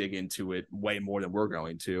you dig into it way more than we're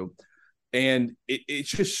going to. And it's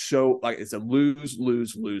just so like it's a lose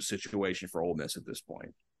situation for Ole Miss at this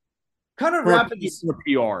point. Kind of From rapidly.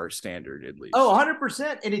 a PR standard, at least. Oh,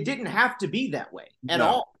 100%. And it didn't have to be that way at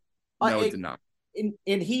all. No, it did not.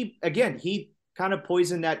 And he kind of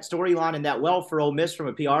poisoned that storyline and that well for Ole Miss from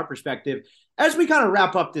a PR perspective. As we kind of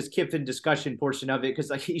wrap up this Kiffin discussion portion of it, because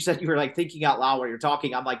like you said, you were like thinking out loud while you're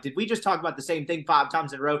talking. I'm like, did we just talk about the same thing 5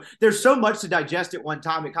 times in a row? There's so much to digest at one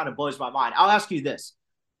time. It kind of blows my mind. I'll ask you this.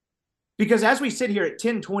 Because as we sit here at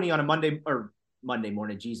 10:20 on a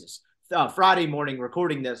Friday morning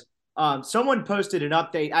recording this, someone posted an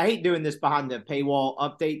update. I hate doing this behind the paywall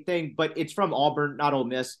update thing, but it's from Auburn, not Ole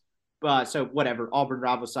Miss. So whatever, Auburn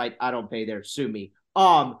rival site. I don't pay there. Sue me.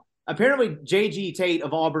 Apparently JG Tate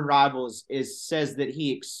of Auburn Rivals says that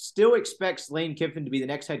he still expects Lane Kiffin to be the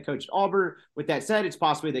next head coach at Auburn. With that said, it's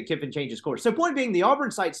possible that Kiffin changes course. So point being, the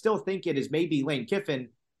Auburn site still think it is maybe Lane Kiffin.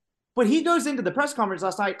 But he goes into the press conference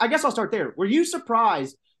last night. I guess I'll start there. Were you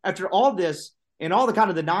surprised after all this and all the kind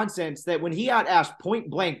of the nonsense that when he got asked point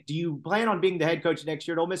blank, do you plan on being the head coach next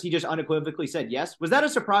year at Ole Miss, he just unequivocally said yes? Was that a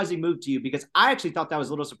surprising move to you? Because I actually thought that was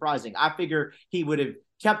a little surprising. I figure he would have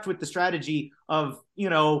kept with the strategy of,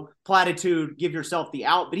 platitude, give yourself the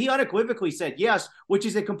out. But he unequivocally said yes, which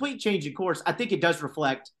is a complete change in course. I think it does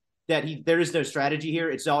reflect that there is no strategy here.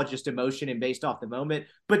 It's all just emotion and based off the moment.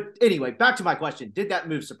 But anyway, back to my question. Did that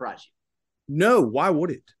move surprise you? No, why would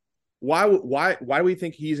it? Why do we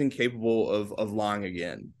think he's incapable of lying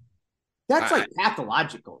again? That's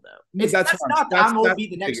pathological, though. That's not that I'm going to be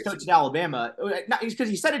the next coach at Alabama. Because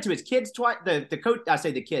he said it to his kids twice. The coach, I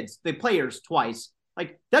say the kids, the players twice.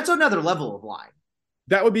 Like, that's another level of lying.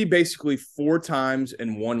 That would be basically 4 times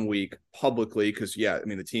in 1 week publicly. Because,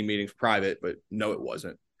 the team meeting's private, but no, it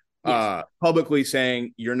wasn't. Yes. Publicly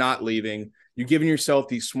saying you're not leaving. You're giving yourself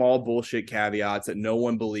these small bullshit caveats that no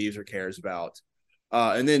one believes or cares about.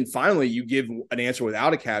 And then finally you give an answer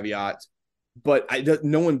without a caveat, but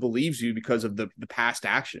no one believes you because of the past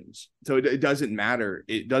actions. So it doesn't matter.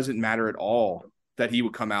 It doesn't matter at all that he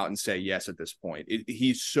would come out and say yes at this point.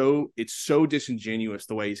 It's so disingenuous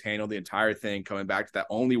the way he's handled the entire thing, coming back to that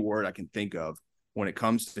only word I can think of when it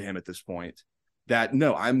comes to him at this point. That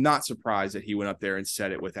no, I'm not surprised that he went up there and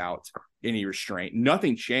said it without any restraint.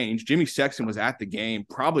 Nothing changed. Jimmy Sexton was at the game,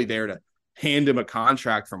 probably there to hand him a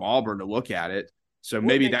contract from Auburn to look at it. So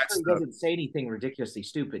maybe that's he doesn't say anything ridiculously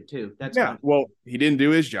stupid too. That's well, he didn't do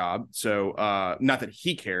his job. So not that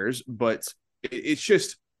he cares, but it's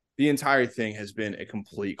just the entire thing has been a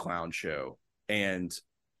complete clown show. And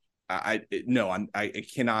I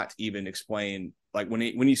cannot even explain. Like when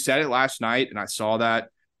he said it last night and I saw that,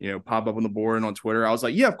 pop up on the board and on Twitter, I was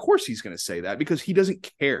like, yeah, of course he's going to say that because he doesn't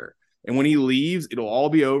care. And when he leaves, it'll all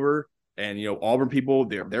be over. And, Auburn people,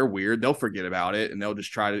 they're weird. They'll forget about it and they'll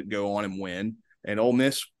just try to go on and win. And Ole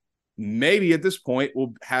Miss, maybe at this point,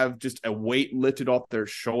 will have just a weight lifted off their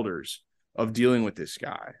shoulders of dealing with this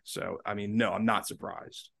guy. So, no, I'm not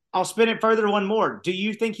surprised. I'll spin it further one more. Do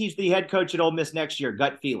you think he's the head coach at Ole Miss next year?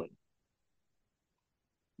 Gut feeling.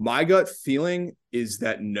 My gut feeling is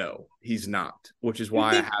that no, he's not, which is why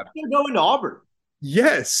I have – You're going to Auburn.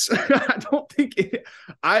 Yes. I don't think it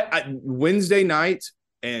 – I Wednesday night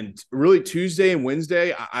and really Tuesday and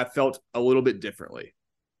Wednesday, I felt a little bit differently.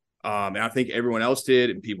 And I think everyone else did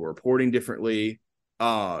and people reporting differently.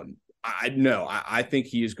 I think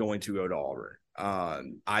he is going to go to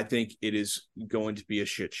Auburn. I think it is going to be a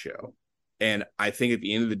shit show. And I think at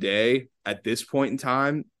the end of the day, at this point in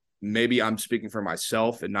time, maybe I'm speaking for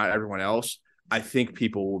myself and not everyone else, I think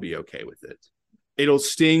people will be okay with it. It'll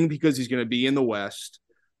sting because he's going to be in the West.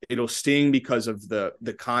 It'll sting because of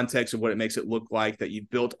the context of what it makes it look like that you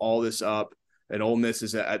built all this up. And Ole Miss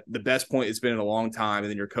is at the best point it's been in a long time. And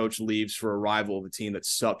then your coach leaves for a rival of a team that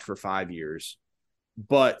sucked for 5 years.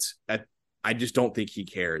 But I just don't think he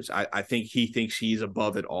cares. I think he thinks he's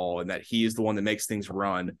above it all and that he is the one that makes things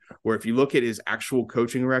run. Where if you look at his actual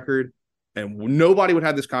coaching record, and nobody would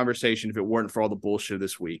have this conversation if it weren't for all the bullshit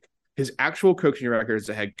this week, his actual coaching record as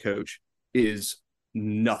a head coach is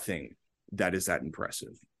nothing that is that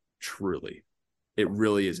impressive. Truly. It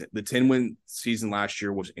really isn't. The 10-win season last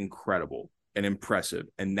year was incredible and impressive,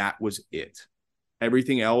 and that was it.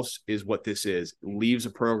 Everything else is what this is. It leaves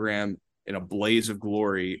a program in a blaze of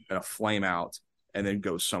glory and a flame out and then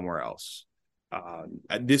goes somewhere else.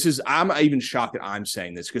 I'm even shocked that I'm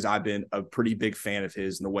saying this because I've been a pretty big fan of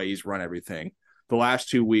his and the way he's run everything. The last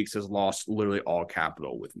 2 weeks has lost literally all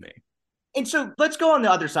capital with me. And so let's go on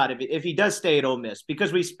the other side of it if he does stay at Ole Miss,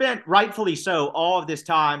 because we spent, rightfully so, all of this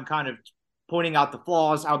time kind of pointing out the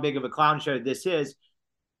flaws, how big of a clown show this is.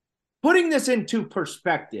 Putting this into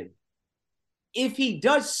perspective, if he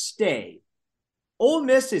does stay, Ole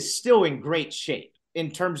Miss is still in great shape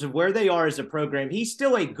in terms of where they are as a program. He's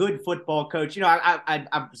still a good football coach. You know, I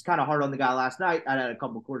was kind of hard on the guy last night. I had a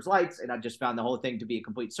couple of Coors Lights, and I just found the whole thing to be a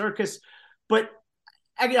complete circus. But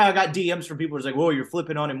I got DMs from people who's like, whoa, you're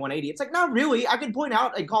flipping on him 180. It's like, not really. I can point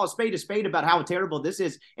out and call a spade about how terrible this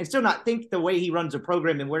is and still not think the way he runs a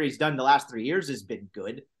program and where he's done the last 3 years has been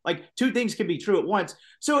good. Like, two things can be true at once.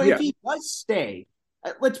 So if he does stay,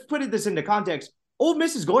 let's put this into context. Ole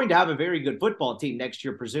Miss is going to have a very good football team next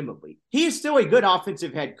year, presumably. He is still a good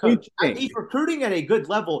offensive head coach. He's recruiting at a good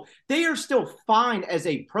level. They are still fine as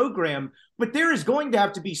a program, but there is going to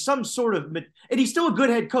have to be some sort of – and he's still a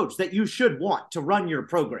good head coach that you should want to run your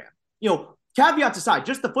program. You know, caveats aside,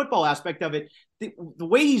 just the football aspect of it, the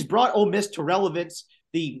way he's brought Ole Miss to relevance,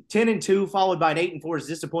 the 10-2 followed by an 8-4, as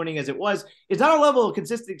disappointing as it was, is not a level of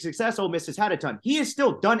consistent success Ole Miss has had a ton. He has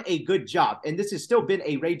still done a good job, and this has still been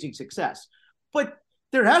a raging success. But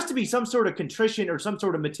there has to be some sort of contrition or some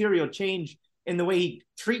sort of material change in the way he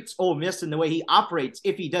treats Ole Miss and the way he operates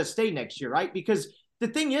if he does stay next year, right? Because the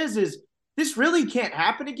thing is this really can't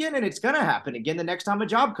happen again, and it's going to happen again the next time a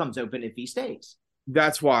job comes open if he stays.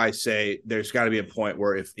 That's why I say there's got to be a point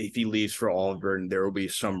where if he leaves for Auburn, there will be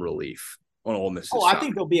some relief on Ole Miss. I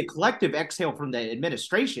think there'll be a collective exhale from the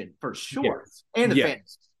administration for sure, and the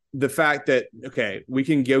fans. The fact that, okay, we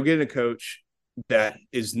can go get a coach that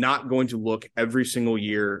is not going to look every single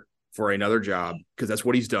year for another job, because that's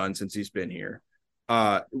what he's done since he's been here.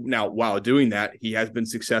 Now, while doing that, he has been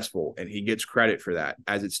successful, and he gets credit for that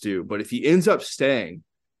as it's due. But if he ends up staying,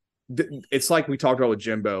 it's like we talked about with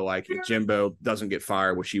Jimbo, like if Jimbo doesn't get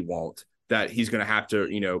fired, which he won't, that he's going to have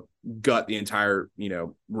to, gut the entire,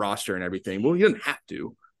 roster and everything. Well, he doesn't have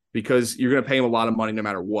to, because you're going to pay him a lot of money no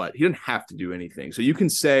matter what. He doesn't have to do anything. So you can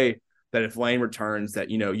say that if Lane returns, that,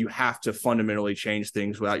 you have to fundamentally change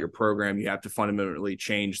things without your program. You have to fundamentally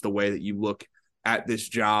change the way that you look at this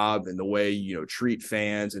job and the way, treat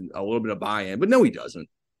fans and a little bit of buy-in. But no, he doesn't.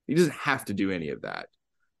 He doesn't have to do any of that.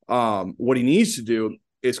 What he needs to do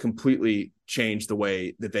is completely change the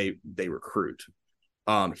way that they recruit.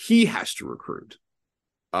 He has to recruit.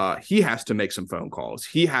 He has to make some phone calls.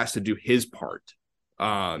 He has to do his part.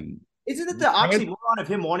 Isn't it the oxymoron of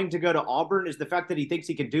him wanting to go to Auburn is the fact that he thinks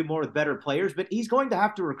he can do more with better players, but he's going to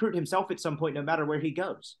have to recruit himself at some point no matter where he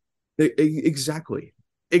goes. Exactly.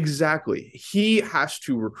 He has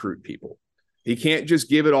to recruit people. He can't just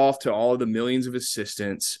give it off to all of the millions of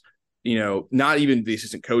assistants, not even the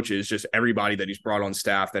assistant coaches, just everybody that he's brought on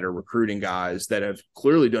staff that are recruiting guys that have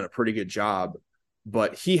clearly done a pretty good job,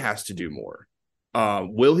 but he has to do more.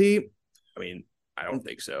 Will he? I mean, I don't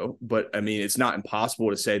think so, but I mean, it's not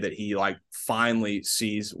impossible to say that he finally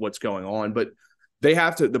sees what's going on, but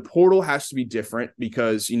the portal has to be different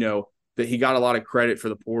because, that he got a lot of credit for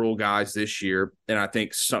the portal guys this year. And I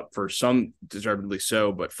think for some deservedly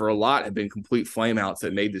so, but for a lot have been complete flameouts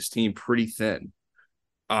that made this team pretty thin.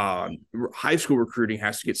 High school recruiting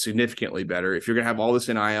has to get significantly better. If you're going to have all this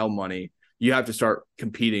NIL money, you have to start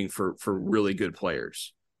competing for really good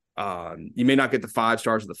players. You may not get the 5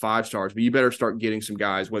 stars of the 5 stars, but you better start getting some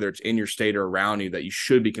guys, whether it's in your state or around you, that you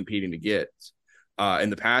should be competing to get. In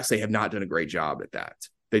the past, they have not done a great job at that.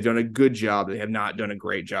 They've done a good job. They have not done a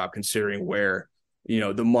great job considering where,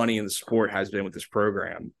 the money and the support has been with this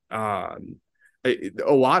program. A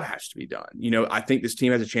lot has to be done. I think this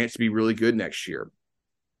team has a chance to be really good next year.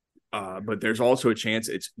 But there's also a chance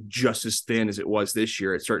it's just as thin as it was this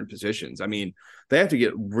year at certain positions. I mean, they have to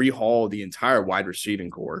rehaul the entire wide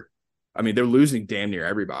receiving core. I mean, they're losing damn near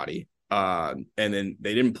everybody. And then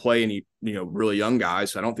they didn't play any, really young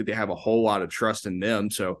guys. So I don't think they have a whole lot of trust in them.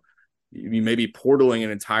 So you may be portaling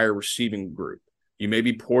an entire receiving group. You may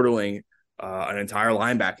be portaling an entire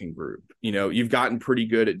linebacking group. You've gotten pretty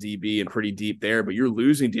good at DB and pretty deep there, but you're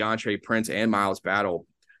losing DeAndre Prince and Miles Battle,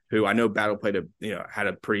 who I know Battle had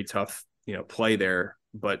a pretty tough, play there,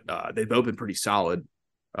 but they've both been pretty solid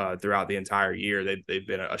throughout the entire year. They've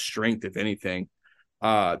been a strength, if anything.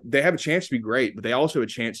 They have a chance to be great, but they also have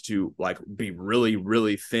a chance to be really,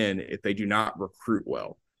 really thin if they do not recruit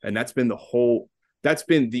well. And that's been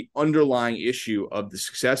the underlying issue of the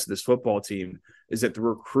success of this football team, is that the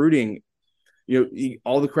recruiting,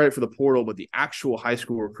 all the credit for the portal, but the actual high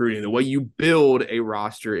school recruiting, the way you build a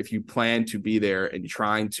roster, if you plan to be there and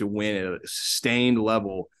trying to win at a sustained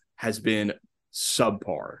level, has been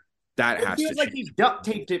subpar. That has to change. Like he's duct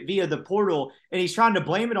taped it via the portal and he's trying to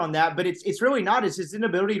blame it on that, but it's really not. It's his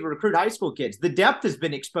inability to recruit high school kids. The depth has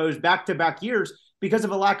been exposed back-to-back years because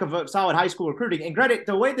of a lack of solid high school recruiting. And credit,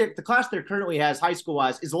 the way that the class there currently has high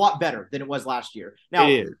school-wise is a lot better than it was last year. Now,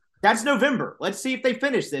 that's November. Let's see if they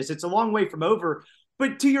finish this. It's a long way from over.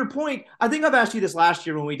 But to your point, I think I've asked you this last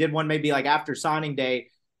year when we did one maybe like after signing day,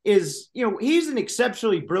 is, he's an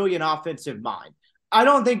exceptionally brilliant offensive mind. I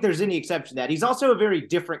don't think there's any exception to that. He's also a very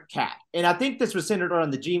different cat. And I think this was centered on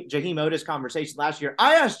the Jaheim Oatis conversation last year.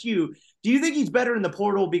 I asked you, do you think he's better in the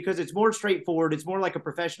portal because it's more straightforward? It's more like a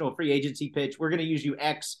professional free agency pitch. We're going to use you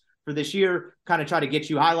X for this year, kind of try to get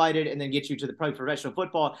you highlighted and then get you to the professional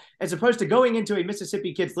football, as opposed to going into a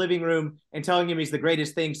Mississippi kid's living room and telling him he's the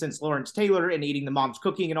greatest thing since Lawrence Taylor and eating the mom's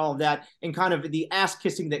cooking and all of that, and kind of the ass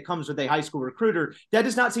kissing that comes with a high school recruiter. That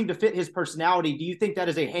does not seem to fit his personality. Do you think that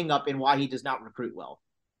is a hang up in why he does not recruit well?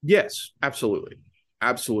 Yes, absolutely.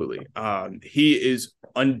 Absolutely. He is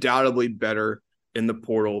undoubtedly better in the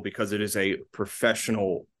portal because it is a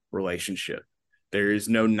professional relationship. There is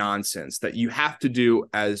no nonsense that you have to do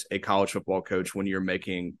as a college football coach when you're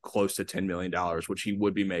making close to $10 million, which he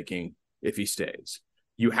would be making if he stays.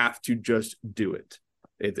 You have to just do it.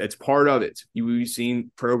 It's part of it. We've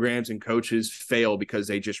seen programs and coaches fail because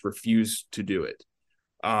they just refuse to do it.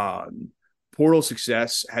 Portal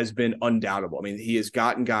success has been undoubtable. I mean, he has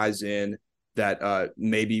gotten guys in that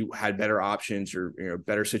maybe had better options or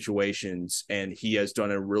better situations, and he has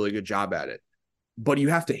done a really good job at it. But you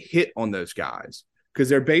have to hit on those guys because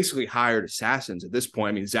they're basically hired assassins at this point.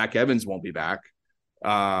 I mean, Zach Evans won't be back.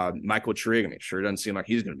 Michael Trigg, sure doesn't seem like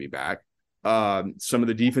he's going to be back. Some of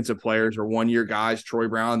the defensive players are one-year guys. Troy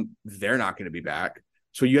Brown, they're not going to be back.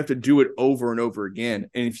 So you have to do it over and over again.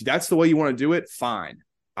 And if that's the way you want to do it, fine.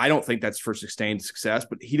 I don't think that's for sustained success,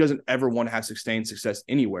 but he doesn't ever want to have sustained success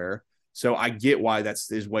anywhere. So I get why that's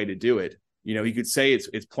his way to do it. He could say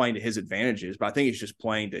it's playing to his advantages, but I think it's just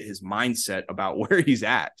playing to his mindset about where he's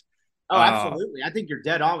at. Oh, absolutely. I think you're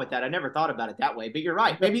dead on with that. I never thought about it that way, but you're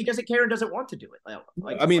right. Maybe he doesn't care and doesn't want to do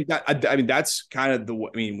it. That's kind of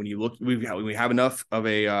when you look, we have enough of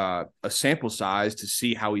a sample size to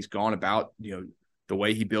see how he's gone about, the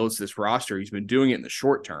way he builds this roster. He's been doing it in the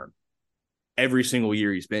short term every single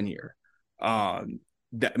year he's been here.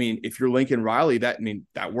 If you're Lincoln Riley,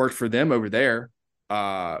 that worked for them over there.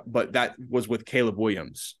 But that was with Caleb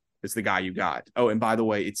Williams. It's the guy you got. Oh, and by the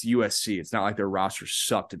way, it's USC. It's not like their roster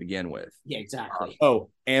sucked to begin with. Yeah, exactly.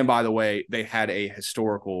 And by the way, they had a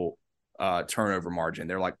historical turnover margin.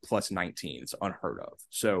 They're like plus 19. It's unheard of.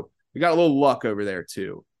 So we got a little luck over there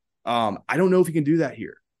too. I don't know if he can do that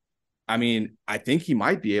here. I think he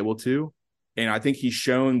might be able to. And I think he's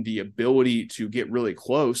shown the ability to get really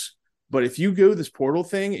close. But if you go this portal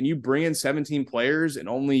thing and you bring in 17 players and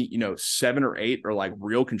only, 7 or 8 are like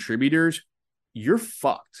real contributors, you're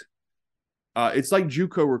fucked. It's like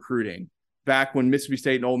JUCO recruiting back when Mississippi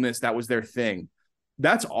State and Ole Miss, that was their thing.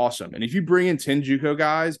 That's awesome. And if you bring in 10 JUCO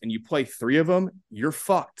guys and you play 3 of them, you're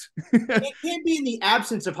fucked. It can't be in the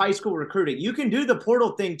absence of high school recruiting. You can do the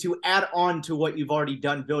portal thing to add on to what you've already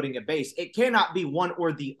done building a base. It cannot be one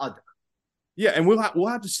or the other. Yeah, and we'll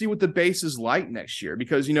have to see what the base is like next year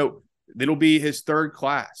because, it'll be his third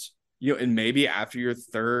class, and maybe after your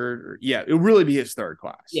third, it'll really be his third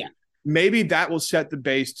class. Yeah. Maybe that will set the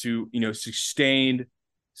base to, sustained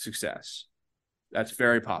success. That's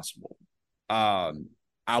very possible.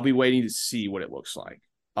 I'll be waiting to see what it looks like.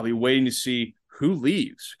 I'll be waiting to see who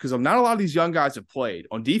leaves because not a lot of these young guys have played.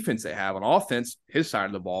 On defense, they have. On offense, his side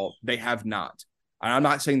of the ball, they have not. And I'm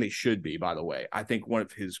not saying they should be, by the way. I think one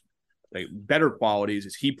of his better qualities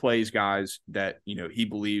is he plays guys that, he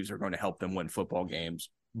believes are going to help them win football games,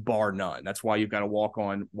 bar none. That's why you've got a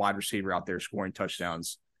walk-on wide receiver out there scoring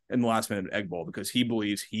touchdowns in the last minute of Egg Bowl because he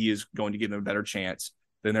believes he is going to give them a better chance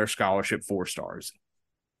than their scholarship 4-stars.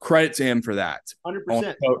 Credit to him for that.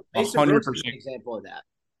 100%. 100% example of that.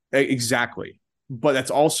 Exactly. But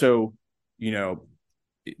that's also, it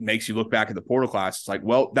makes you look back at the portal class. It's like,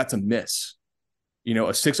 well, that's a miss.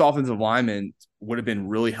 A 6 offensive lineman would have been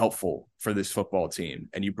really helpful for this football team.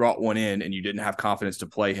 And you brought one in and you didn't have confidence to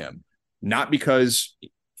play him. Not because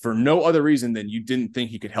for no other reason than you didn't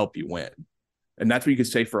think he could help you win. And that's what you could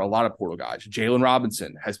say for a lot of portal guys. Jalen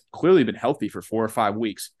Robinson has clearly been healthy for 4 or 5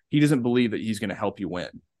 weeks. He doesn't believe that he's going to help you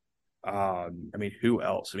win. Who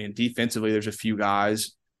else? Defensively, there's a few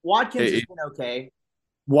guys. Watkins has been okay.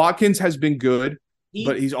 Watkins has been good,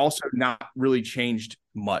 but he's also not really changed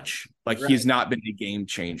much. He has not been a game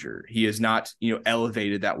changer. He has not,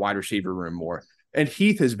 elevated that wide receiver room more. And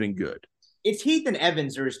Heath has been good. It's Heath and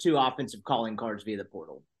Evans are his 2 offensive calling cards via the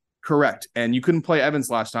portal. Correct. And you couldn't play Evans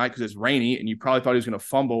last night because it's rainy and you probably thought he was going to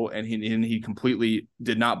fumble and he completely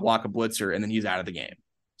did not block a blitzer and then he's out of the game.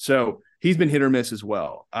 So he's been hit or miss as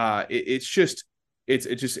well. It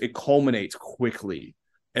culminates quickly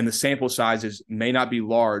and the sample sizes may not be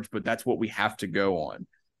large, but that's what we have to go on.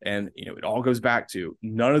 And, it all goes back to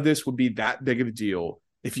none of this would be that big of a deal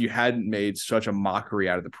if you hadn't made such a mockery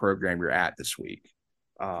out of the program you're at this week.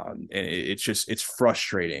 And it's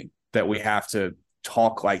frustrating that we have to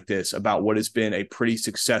talk like this about what has been a pretty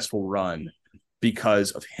successful run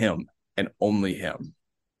because of him and only him.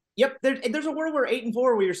 Yep, there's a world where 8-4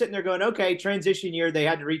 where you're sitting there going, okay, transition year, they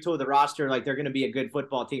had to retool the roster, like they're going to be a good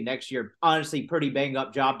football team next year. Honestly, pretty bang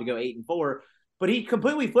up job to go 8-4, but he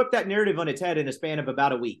completely flipped that narrative on its head in a span of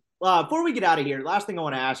about a week. Before we get out of here, last thing I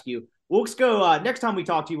want to ask you, we'll go next time we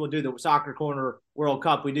talk to you, we'll do the Soccer Corner World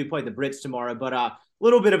Cup. We do play the Brits tomorrow, but a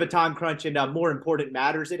little bit of a time crunch and more important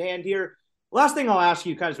matters at hand here. Last thing I'll ask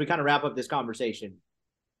you, as we kind of wrap up this conversation.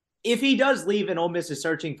 If he does leave and Ole Miss is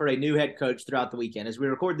searching for a new head coach throughout the weekend, as we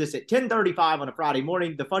record this at 10:35 on a Friday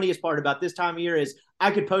morning, the funniest part about this time of year is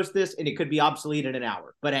I could post this and it could be obsolete in an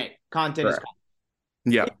hour. But hey, content is content.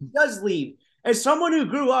 Yeah. If he does leave, as someone who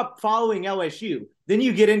grew up following LSU, then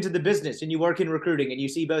you get into the business and you work in recruiting and you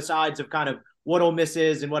see both sides of kind of what Ole Miss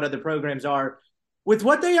is and what other programs are. With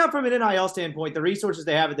what they have from an NIL standpoint, the resources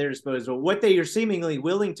they have at their disposal, what they are seemingly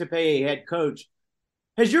willing to pay a head coach,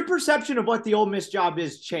 has your perception of what the Ole Miss job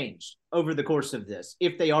is changed over the course of this,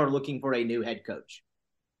 if they are looking for a new head coach?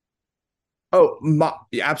 Oh,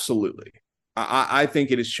 absolutely. I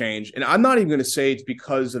think it has changed. And I'm not even going to say it's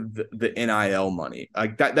because of the NIL money.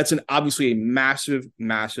 Like that's obviously a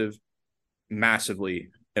massively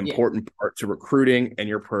important part to recruiting and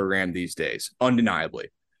your program these days, undeniably.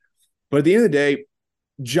 But at the end of the day,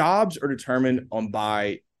 jobs are determined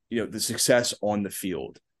by the success on the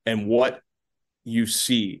field and what you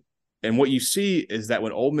see. And what you see is that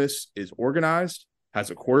when Ole Miss is organized, has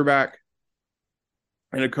a quarterback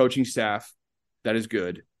and a coaching staff that is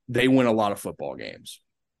good, they win a lot of football games.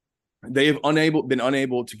 They have been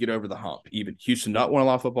unable to get over the hump. Even Houston Nutt won a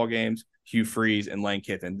lot of football games, Hugh Freeze and Lane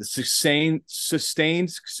Kiffin. The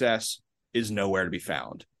sustained success is nowhere to be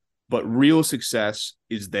found, but real success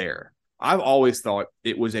is there. I've always thought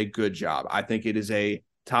it was a good job. I think it is a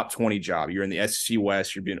top 20 job. You're in the SEC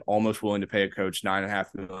West. You're being almost willing to pay a coach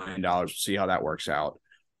 $9.5 million. We'll see how that works out.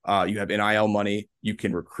 You have NIL money. You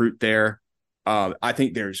can recruit there. I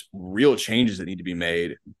think there's real changes that need to be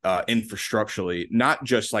made infrastructurally, not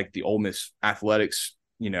just like the Ole Miss athletics,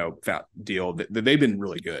 deal. They've been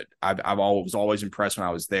really good. I was always impressed when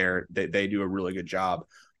I was there. They do a really good job.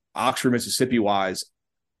 Oxford, Mississippi wise,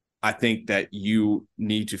 I think that you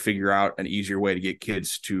need to figure out an easier way to get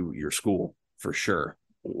kids to your school for sure.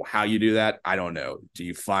 How you do that, I don't know. Do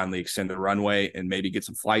you finally extend the runway and maybe get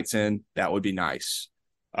some flights in? That would be nice.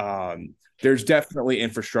 There's definitely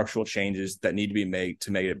infrastructural changes that need to be made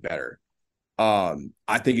to make it better.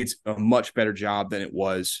 I think it's a much better job than it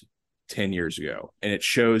was 10 years ago. And it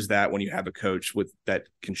shows that when you have a coach that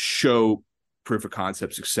can show proof of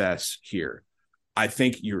concept success here. I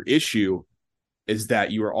think your issue is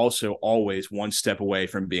that you are also always one step away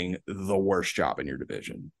from being the worst job in your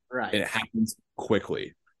division. Right. And it happens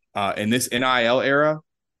quickly. In this NIL era,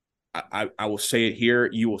 I will say it here,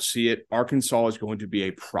 you will see it. Arkansas is going to be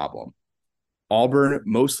a problem. Auburn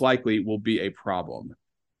most likely will be a problem.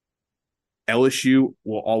 LSU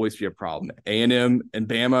will always be a problem. A&M and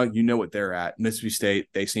Bama, you know what they're at. Mississippi State,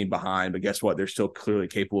 they seem behind, but guess what? They're still clearly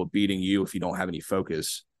capable of beating you if you don't have any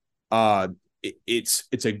focus.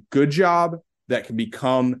 It's a good job that can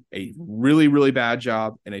become a really, really bad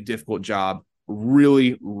job and a difficult job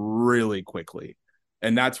really, really quickly.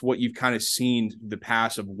 And that's what you've kind of seen the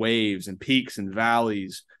past of waves and peaks and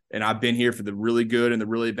valleys. And I've been here for the really good and the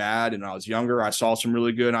really bad. And when I was younger, I saw some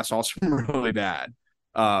really good and I saw some really bad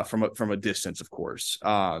from a distance, of course.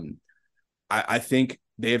 I think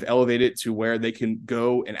they have elevated to where they can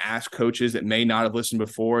go and ask coaches that may not have listened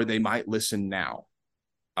before. They might listen now.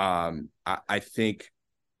 I think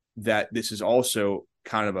that this is also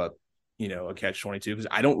kind of a catch-22 because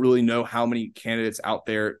I don't really know how many candidates out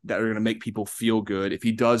there that are going to make people feel good if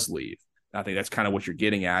he does leave. I think that's kind of what you're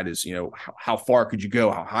getting at is, how far could you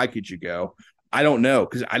go? How high could you go? I don't know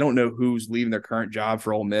because I don't know who's leaving their current job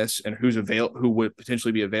for Ole Miss and who would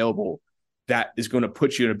potentially be available that is going to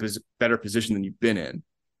put you in a better position than you've been in.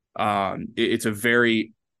 It's a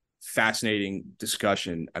very fascinating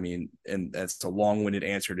discussion. I mean, and that's a long-winded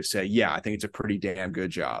answer to say, yeah, I think it's a pretty damn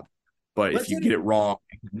good job. But if you get it wrong,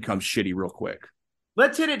 it becomes shitty real quick.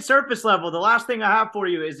 Let's hit it surface level. The last thing I have for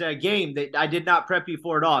you is a game that I did not prep you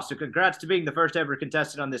for at all. So congrats to being the first ever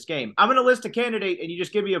contestant on this game. I'm going to list a candidate, and you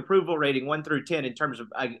just give me approval rating 1 through 10 in terms of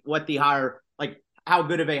what the hire, like how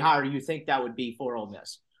good of a hire you think that would be for Ole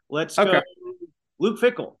Miss. Let's go. Luke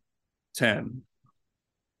Fickell. 10.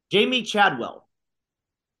 Jamie Chadwell.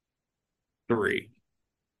 3.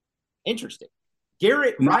 Interesting.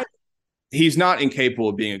 Garrett Riley. He's not incapable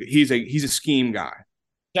of being he's a scheme guy.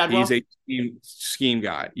 Chadwell? He's a scheme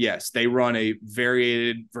guy. Yes, they run a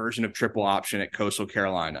variated version of triple option at Coastal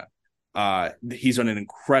Carolina. He's done an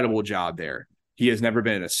incredible job there. He has never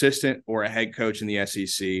been an assistant or a head coach in the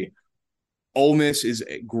SEC. Ole Miss is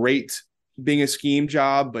great being a scheme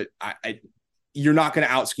job, but you're not going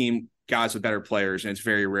to out-scheme guys with better players, and it's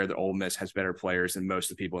very rare that Ole Miss has better players than most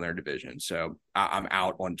of the people in their division. So I'm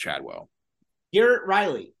out on Chadwell. Garrett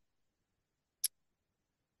Riley.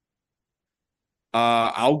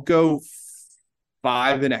 I'll go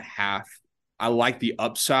 5.5. I like the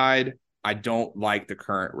upside. I don't like the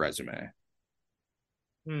current resume.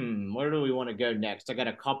 Where do we want to go next? I got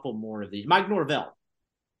a couple more of these. Mike Norvell.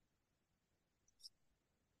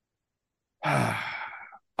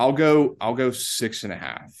 I'll go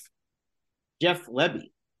 6.5. Jeff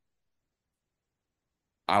Lebby.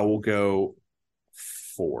 I will go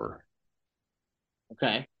 4.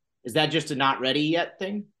 Okay. Is that just a not ready yet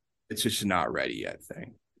thing? It's just a not ready yet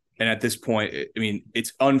thing. And at this point,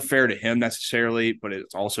 it's unfair to him necessarily, but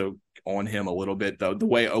it's also on him a little bit. The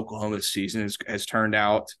way Oklahoma's season has turned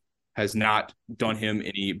out has not done him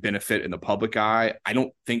any benefit in the public eye. I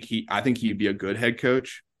think he'd be a good head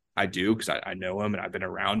coach. I do, because I know him and I've been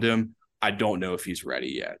around him. I don't know if he's ready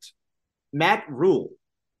yet. Matt Rule.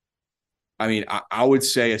 I would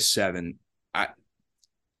say a 7.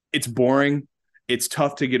 It's boring. It's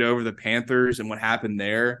tough to get over the Panthers and what happened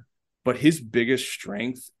there. But his biggest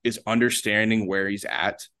strength is understanding where he's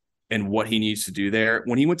at and what he needs to do there.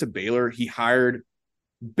 When he went to Baylor, he hired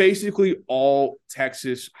basically all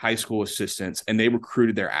Texas high school assistants, and they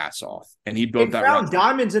recruited their ass off. And he built that. Found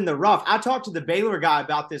diamonds in the rough. I talked to the Baylor guy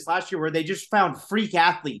about this last year, where they just found freak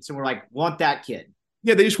athletes and were like, want that kid.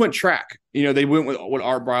 Yeah, they just went track. They went with what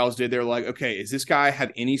Art Briles did. They're like, okay, does this guy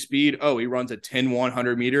have any speed? Oh, he runs a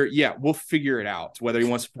 10-100 meter. Yeah, we'll figure it out. Whether he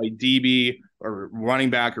wants to play DB or running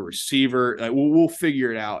back or receiver, we'll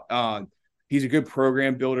figure it out. He's a good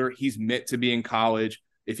program builder. He's meant to be in college.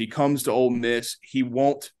 If he comes to Ole Miss, he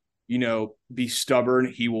won't, be stubborn.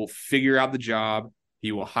 He will figure out the job.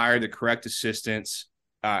 He will hire the correct assistants.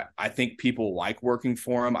 I think people like working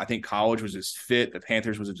for him. I think college was his fit. The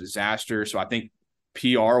Panthers was a disaster. So I think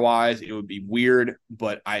PR-wise, it would be weird,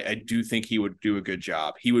 but I do think he would do a good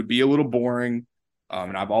job. He would be a little boring,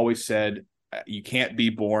 and I've always said you can't be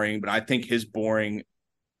boring, but I think his boring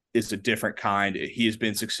is a different kind. He has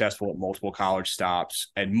been successful at multiple college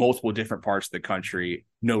stops and multiple different parts of the country.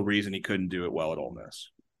 No reason he couldn't do it well at Ole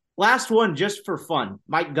Miss. Last one, just for fun,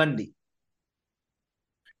 Mike Gundy.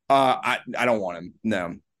 I don't want him.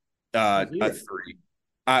 No, a 3.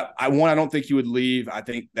 I don't think he would leave. I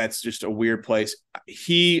think that's just a weird place.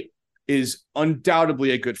 He is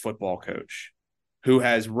undoubtedly a good football coach who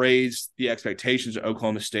has raised the expectations of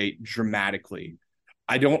Oklahoma State dramatically.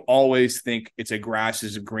 I don't always think it's a grass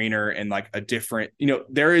is greener and like a different,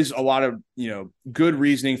 there is a lot of, good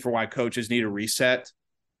reasoning for why coaches need a reset,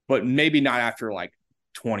 but maybe not after like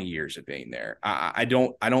 20 years of being there. I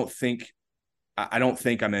don't think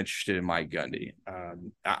I'm interested in Mike Gundy.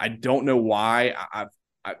 I don't know why.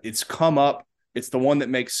 It's come up. It's the one that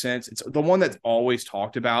makes sense. It's the one that's always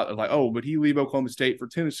talked about. Like, oh, would he leave Oklahoma State for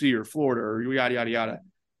Tennessee or Florida or yada, yada, yada.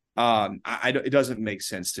 It doesn't make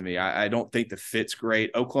sense to me. I don't think the fit's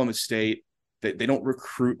great. Oklahoma State, they don't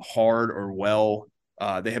recruit hard or well.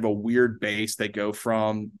 They have a weird base they go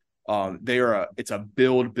from. It's a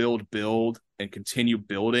build, and continue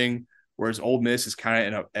building. Whereas Ole Miss is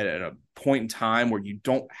kind of at a point in time where you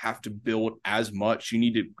don't have to build as much. You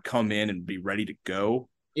need to come in and be ready to go.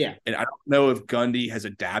 Yeah. And I don't know if Gundy has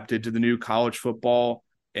adapted to the new college football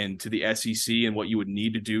and to the SEC and what you would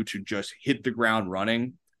need to do to just hit the ground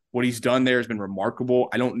running. What he's done there has been remarkable.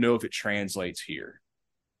 I don't know if it translates here.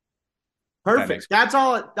 Perfect. That's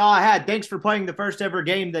all I had. Thanks for playing the first ever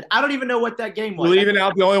game that I don't even know what that game was. Leaving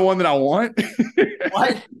out the only one that I want.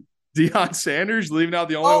 What? Deion Sanders leaving out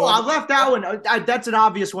the only one. I left that one. That's an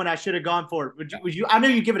obvious one I should have gone for. Would you? I know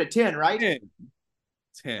you give it a 10, right?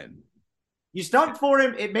 10. You stumped for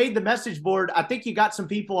him. It made the message board. I think you got some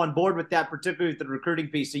people on board with that, particularly with the recruiting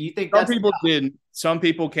piece. So you think some people didn't. Some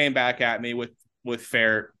people came back at me with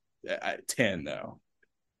fair 10 though.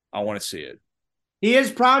 I want to see it. He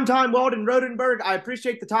is primetime Weldon Rodenberg. I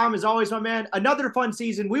appreciate the time as always, my man. Another fun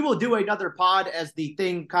season. We will do another pod as the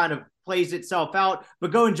thing kind of plays itself out.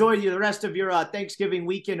 But go enjoy the rest of your Thanksgiving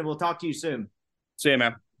weekend, and we'll talk to you soon. See you,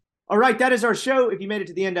 man. All right, that is our show. If you made it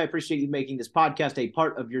to the end, I appreciate you making this podcast a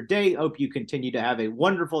part of your day. Hope you continue to have a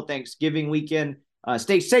wonderful Thanksgiving weekend.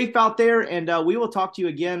 Stay safe out there, and we will talk to you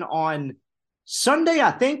again on Sunday,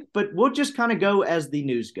 I think, but we'll just kind of go as the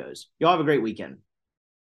news goes. Y'all have a great weekend.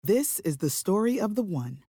 This is the story of the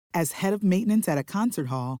one. As head of maintenance at a concert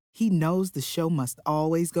hall, he knows the show must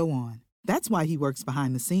always go on. That's why he works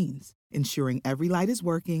behind the scenes, ensuring every light is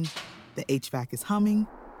working, the HVAC is humming,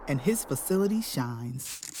 and his facility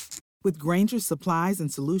shines. With Grainger's supplies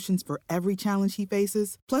and solutions for every challenge he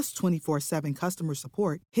faces, plus 24/7 customer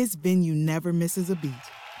support, his venue never misses a beat.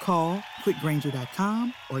 Call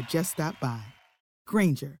quickgrainger.com or just stop by.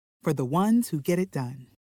 Grainger, for the ones who get it done.